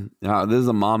 man. This is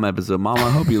a mom episode. Mom, I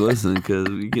hope you listen because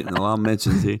we're getting a lot of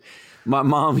mentions here. My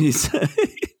mom used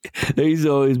to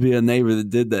always be a neighbor that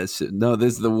did that shit. No,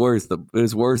 this is the worst.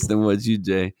 It's worse than what you,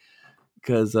 Jay,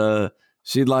 because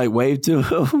she'd like wave to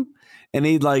him, and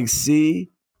he'd like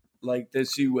see like that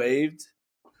she waved,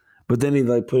 but then he'd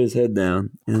like put his head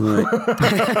down and like.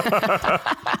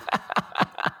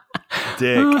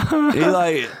 dick. He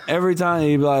like every time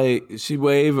he'd be like she'd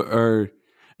wave or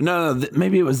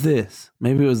maybe it was this.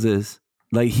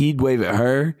 Like he'd wave at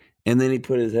her and then he'd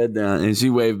put his head down and she'd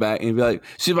wave back and he'd be like,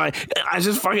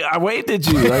 I waved at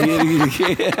you.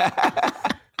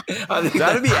 Like,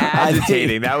 that'd be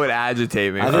agitating. That would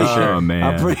agitate me. For sure. Oh man,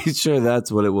 I'm pretty sure that's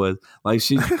what it was. Like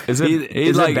he'd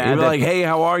be like, hey,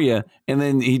 how are you? And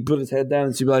then he'd put his head down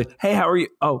and she'd be like, hey, how are you?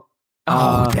 Oh,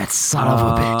 that son of a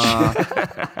bitch.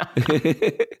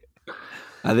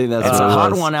 I think that's it's a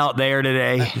hot one out there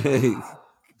today.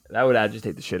 That would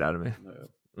agitate the shit out of me.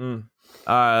 Do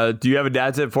you have a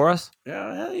dad tip for us?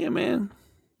 Yeah, hell yeah, man.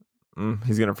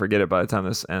 He's going to forget it by the time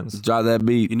this ends. Drop that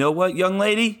beat. You know what, young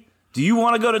lady? Do you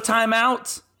want to go to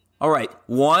timeout? All right.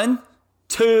 1,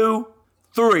 2,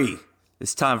 3.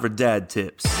 It's time for dad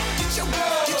tips. Get your game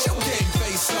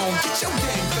face on. Get your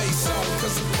game face on.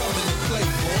 Cause I'm coming to play, boy.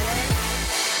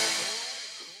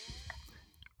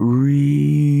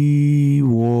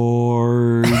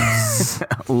 Rewards.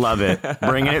 Love it.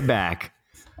 Bringing it back.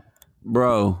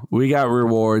 Bro, we got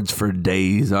rewards for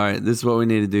days. All right, this is what we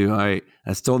need to do. All right,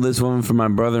 I stole this one from my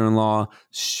brother-in-law.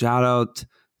 Shout out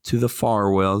to the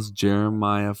Farwells,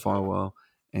 Jeremiah Farwell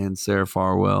and Sarah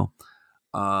Farwell.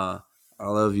 I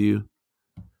love you.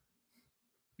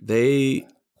 They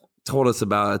told us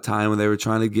about a time when they were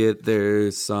trying to get their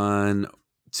son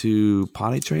to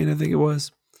potty train, I think it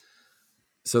was.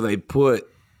 So they put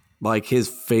like his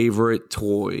favorite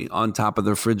toy on top of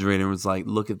the refrigerator and was like,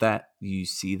 look at that. Do you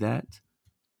see that?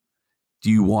 Do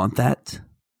you want that?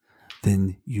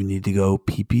 Then you need to go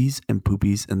pee-pees and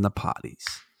poopies in the potties.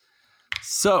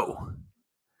 So,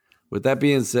 with that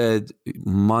being said,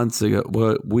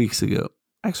 weeks ago,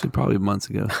 actually probably months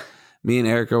ago, me and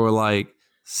Erica were like,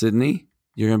 Sydney,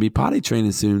 you're going to be potty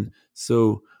training soon.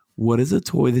 So, what is a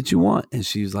toy that you want? And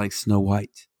she was like, Snow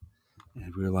White.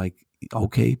 And we were like,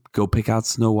 okay, go pick out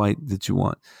Snow White that you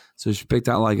want. So she picked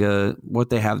out like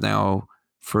what they have now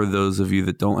for those of you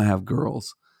that don't have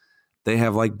girls. They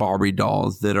have like Barbie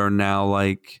dolls that are now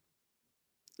like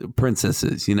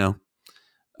princesses, you know?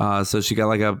 So she got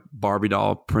like a Barbie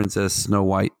doll princess Snow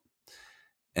White.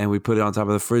 And we put it on top of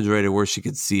the refrigerator where she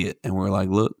could see it. And we're like,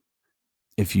 look,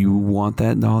 if you want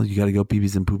that doll, you got to go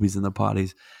pee-pees and poopies in the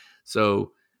potties.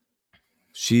 So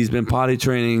she's been potty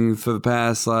training for the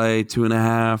past like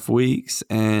 2.5 weeks,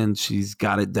 and she's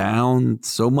got it down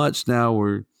so much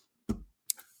now.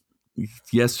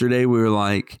 Yesterday we were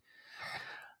like,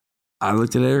 I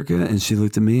looked at Erica and she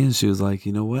looked at me and she was like,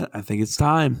 you know what? I think it's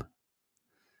time.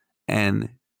 And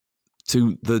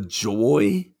to the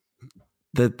joy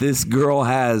that this girl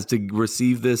has to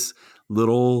receive this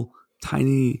little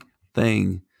tiny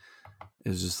thing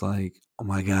is just like, oh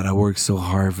my God, I worked so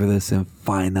hard for this and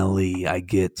finally I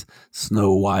get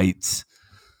Snow White.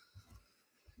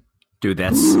 Dude,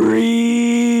 that's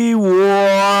rewards.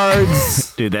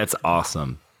 Dude, that's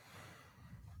awesome.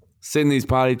 Sydney's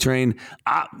potty trained.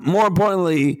 More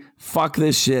importantly, fuck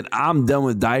this shit. I'm done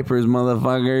with diapers,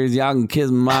 motherfuckers. Y'all can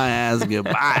kiss my ass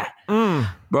goodbye.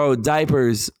 Bro,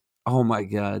 diapers. Oh my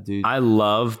God, dude. I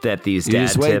love that these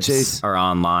dad tips are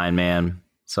online, man.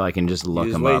 So I can just look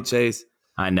them up. Chase.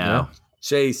 I know. Yeah.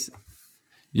 Chase,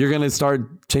 you're going to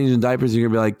start changing diapers. You're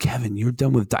going to be like, Kevin, you're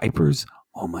done with diapers?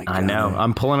 Oh my God. I know.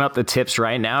 I'm pulling up the tips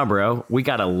right now, bro. We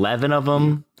got 11 of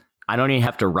them. I don't even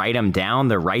have to write them down.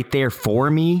 They're right there for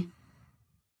me.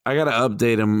 I got to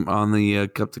update them on the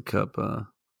Cup to Cup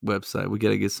website. We got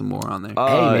to get some more on there.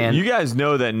 Hey, man. You guys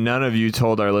know that none of you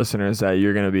told our listeners that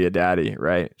you're going to be a daddy,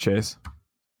 right, Chase?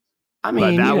 I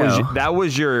mean, that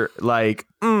was your like,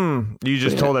 you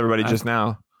just told everybody just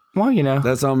now. Well, you know.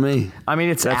 That's on me. I mean,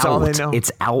 That's all they know.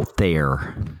 It's out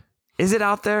there. Is it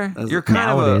out there? You're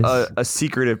kind of a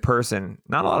secretive person.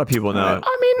 Not a lot of people know it.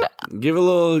 I mean, give a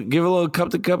little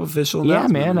Cup to Cup official. Yeah,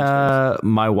 man.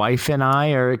 My wife and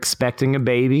I are expecting a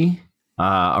baby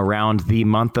around the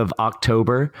month of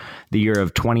October, the year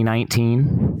of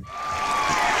 2019.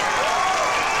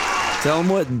 Tell them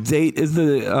what date is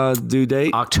the due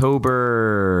date.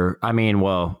 October. I mean,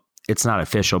 well, it's not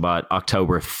official, but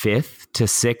October 5th to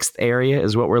 6th area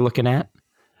is what we're looking at.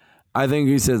 I think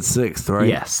you said 6th, right?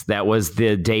 Yes, that was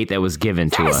the date that was given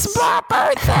to us. That's my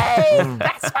birthday.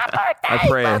 That's my birthday. I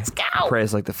pray. Let's go. Pray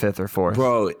it's like the 5th or 4th.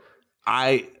 Bro,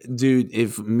 dude,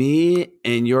 if me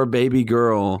and your baby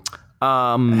girl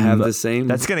have the same,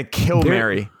 that's gonna kill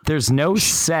Mary. There's no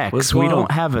sex. We don't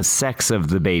have a sex of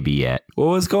the baby yet.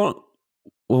 Well, what's going?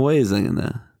 Well, wait a second.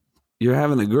 Now, you're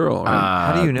having a girl,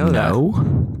 right? How do you know that?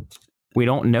 No, we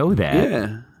don't know that.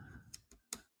 Yeah.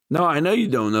 No, I know you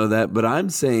don't know that, but I'm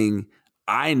saying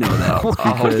I know that.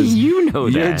 How do you know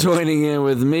that? You're joining in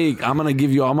with me. I'm going to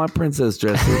give you all my princess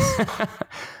dresses.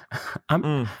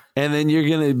 And then you're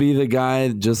gonna be the guy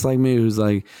just like me who's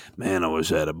like, man, I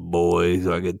wish I had a boy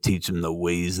so I could teach him the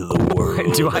ways of the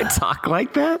world. Do I talk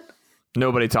like that?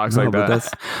 Nobody talks like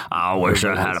that. I wish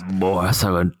I had a boy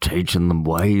so I could teach him the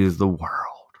ways of the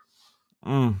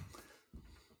world.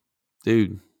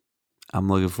 Dude, I'm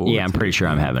looking forward. Yeah, I'm pretty sure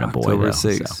I'm having a boy. October though,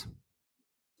 6th. so.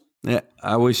 Yeah,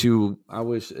 I hope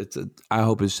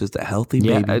it's just a healthy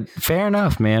baby. Yeah, fair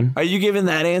enough, man. Are you giving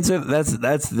that answer?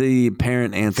 That's the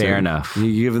parent answer. Fair enough.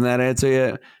 You giving that answer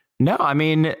yet? No, I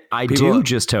mean, I do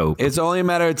just hope. It's only a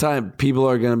matter of time. People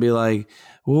are going to be like,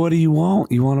 well, what do you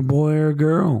want? You want a boy or a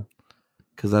girl?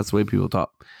 Because that's the way people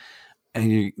talk.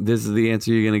 And this is the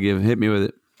answer you're going to give. Hit me with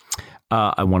it.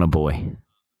 I want a boy.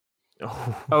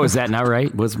 Oh, is that not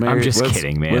right? I'm just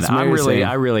kidding, man. I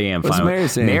really am fine. Mary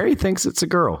saying? Mary thinks it's a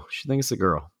girl. She thinks it's a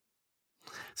girl.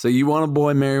 So you want a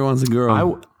boy, Mary wants a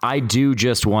girl. I do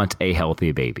just want a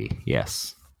healthy baby.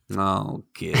 Yes.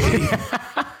 Okay.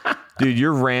 Dude,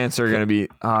 your rants are gonna be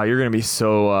you're gonna be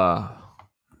so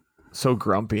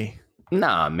grumpy.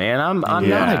 Nah, man,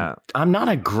 I'm not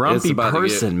a grumpy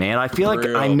person, man. I feel like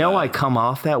I know I come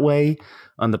off that way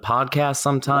on the podcast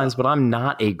sometimes, but I'm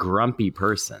not a grumpy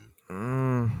person.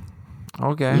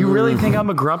 Okay. You really think I'm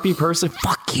a grumpy person?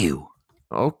 Fuck you.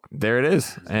 Oh, there it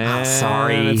is. And I'm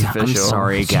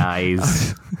sorry,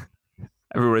 guys.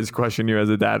 Everybody's questioning you as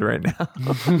a dad right now.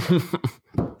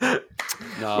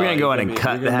 We're going to go ahead and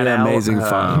cut that out. Amazing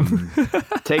fun.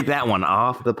 Take that one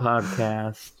off the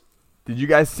podcast. Did you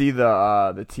guys see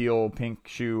the teal pink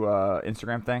shoe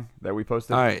Instagram thing that we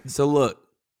posted? All right. So look,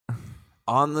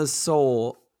 on the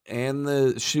sole and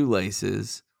the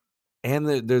shoelaces, and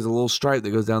there's a little stripe that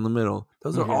goes down the middle.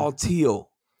 Those are all teal.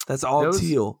 That's all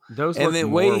teal. Those and look then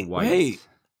more white.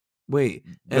 Wait.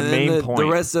 And then the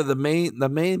rest of the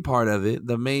main part of it,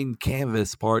 the main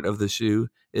canvas part of the shoe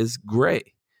is gray.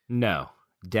 No,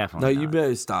 definitely. No, you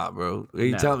better stop, bro. Are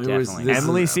you telling me definitely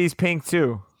Emily sees pink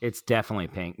too? It's definitely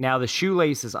pink. Now the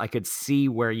shoelaces, I could see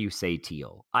where you say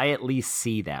teal. I at least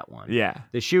see that one. Yeah.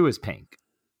 The shoe is pink.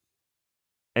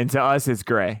 And to us, it's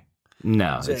gray.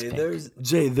 No, it's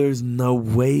pink. There's no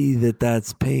way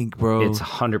that's pink, bro. It's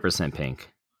 100% pink.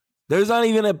 There's not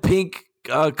even a pink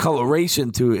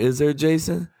coloration to it, is there,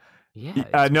 Jason?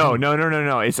 Yeah. No.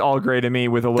 It's all gray to me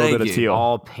with a little bit of teal.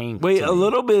 All pink. Wait, a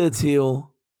little bit of teal.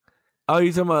 Oh,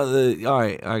 you're talking about the? All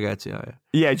right, I got you.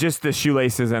 Yeah, just the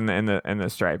shoelaces and the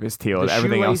stripe is teal.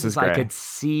 Everything else is gray. I could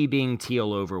see being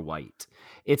teal over white.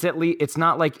 It's at least it's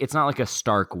not like a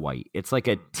stark white. It's like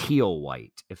a teal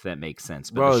white, if that makes sense.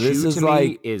 But bro, the this shoe is to like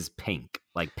me is pink,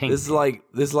 like pink. This is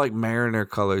like Mariner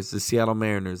colors, the Seattle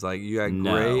Mariners. Like you got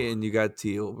gray and you got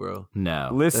teal, bro. No,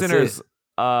 listeners.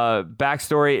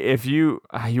 Backstory: if you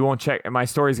won't check, my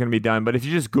story's gonna be done. But if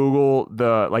you just Google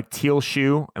the teal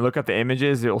shoe and look at the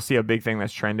images, you'll see a big thing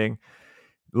that's trending.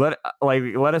 Let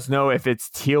us know if it's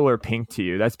teal or pink to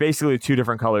you. That's basically two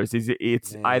different colors.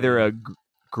 It's either a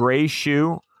gray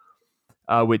shoe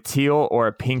with teal or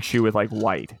a pink shoe with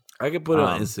white. I could put it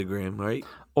on Instagram, right?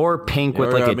 Or pink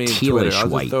with a tealish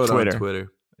white.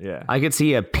 Twitter. Yeah, I could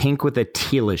see a pink with a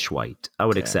tealish white. I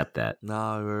would accept that.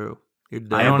 No, bro.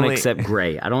 I don't accept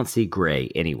gray. I don't see gray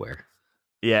anywhere.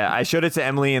 Yeah, I showed it to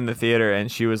Emily in the theater,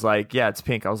 and she was like, "Yeah, it's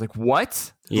pink." I was like,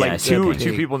 "What?" Yeah, two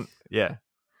people. Yeah,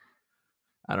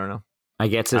 I don't know. I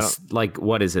guess it's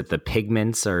what is it? The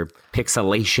pigments or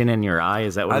pixelation in your eye?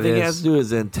 Is that what I think is? it has to do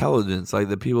with intelligence. Like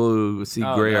the people who see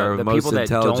gray are the most people that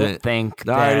intelligent. Don't think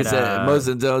no, I said most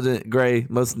intelligent gray.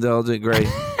 Most intelligent gray.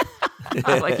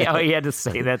 I like how he had to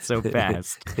say that so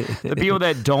fast. The people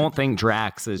that don't think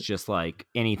Drax is just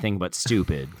anything but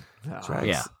stupid.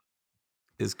 Drax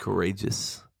is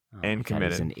courageous and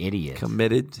committed. He's an idiot.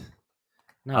 Committed.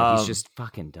 No, he's just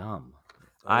fucking dumb.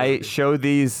 I showed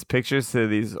these pictures to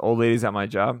these old ladies at my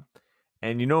job,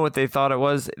 and you know what they thought it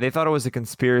was? They thought it was a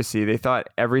conspiracy. They thought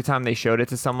every time they showed it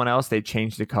to someone else, they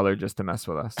changed the color just to mess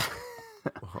with us.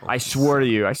 I swear to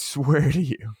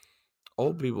you.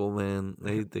 Old people, man,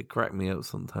 they crack me up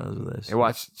sometimes with that shit. They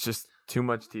watch just too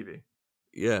much TV.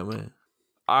 Yeah, man.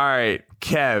 All right,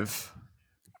 Kev,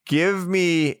 give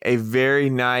me a very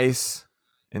nice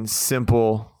and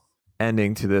simple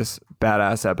ending to this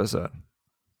badass episode.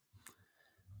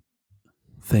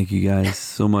 Thank you guys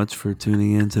so much for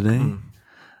tuning in today.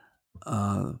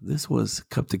 This was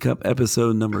Cup to Cup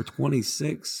episode number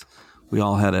 26. We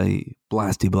all had a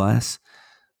blasty blast.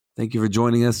 Thank you for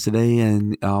joining us today.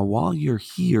 And while you're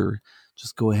here,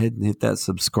 just go ahead and hit that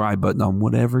subscribe button on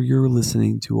whatever you're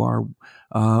listening to our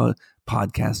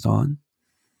podcast on.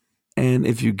 And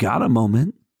if you got a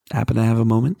moment, happen to have a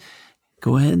moment,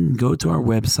 go ahead and go to our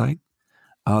website.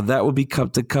 That would be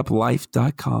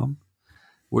cuptocuplife.com.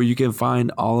 where you can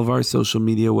find all of our social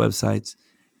media websites,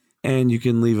 and you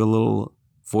can leave a little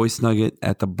voice nugget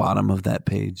at the bottom of that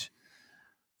page.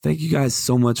 Thank you guys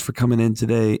so much for coming in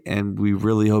today, and we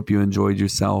really hope you enjoyed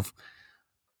yourself.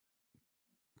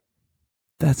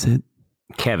 That's it.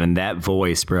 Kevin, that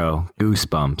voice, bro.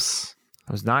 Goosebumps.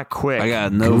 It was not quick. I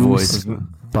got no voice.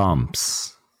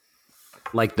 Bumps.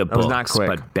 Like the That was books, not quick.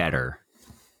 but better.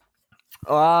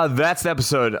 That's the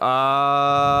episode.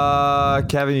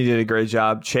 Kevin, you did a great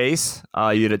job. Chase,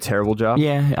 you did a terrible job.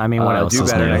 Yeah, I mean, what else do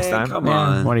is better there? next time. Come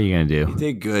on. What are you going to do? You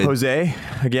did good. Jose,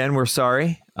 again, we're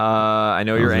sorry. I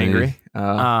know you're Jose. angry.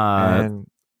 And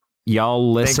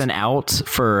Y'all listen out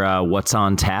for What's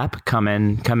on Tap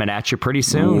coming at you pretty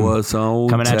soon. What's on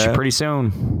coming at you tap? pretty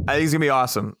soon. I think it's going to be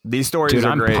awesome. These stories Dude,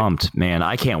 are I'm great. pumped, man.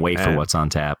 I can't wait for And- What's on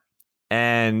Tap.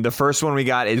 And the first one we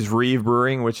got is Reeve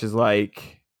Brewing, which is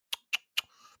like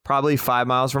probably 5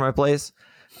 miles from my place.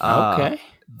 Okay.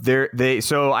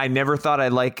 So I never thought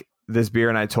I'd like this beer,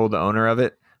 and I told the owner of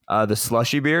it. The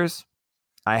slushy beers.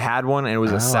 I had one, and it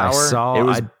was a sour.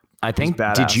 I think.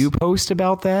 badass. Did you post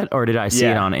about that, or did I see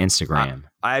it Yeah. on Instagram?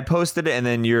 I posted it, and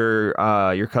then your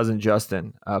cousin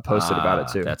Justin posted about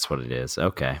it too. That's what it is.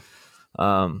 Okay.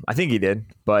 I think he did,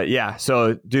 but yeah.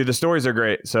 So, dude, the stories are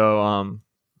great. So,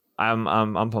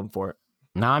 I'm pumped for it.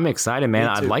 No, I'm excited, man.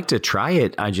 I'd like to try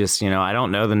it. I just, I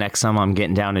don't know the next time I'm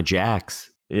getting down to Jack's.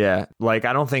 Yeah, like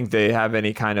I don't think they have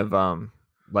any kind of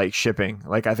like shipping.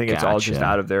 Like I think it's all just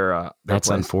Gotcha. out of their That's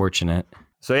place. unfortunate.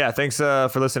 So yeah, thanks for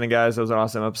listening, guys. That was an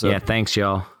awesome episode. Yeah, thanks,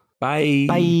 y'all. Bye.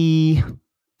 Bye.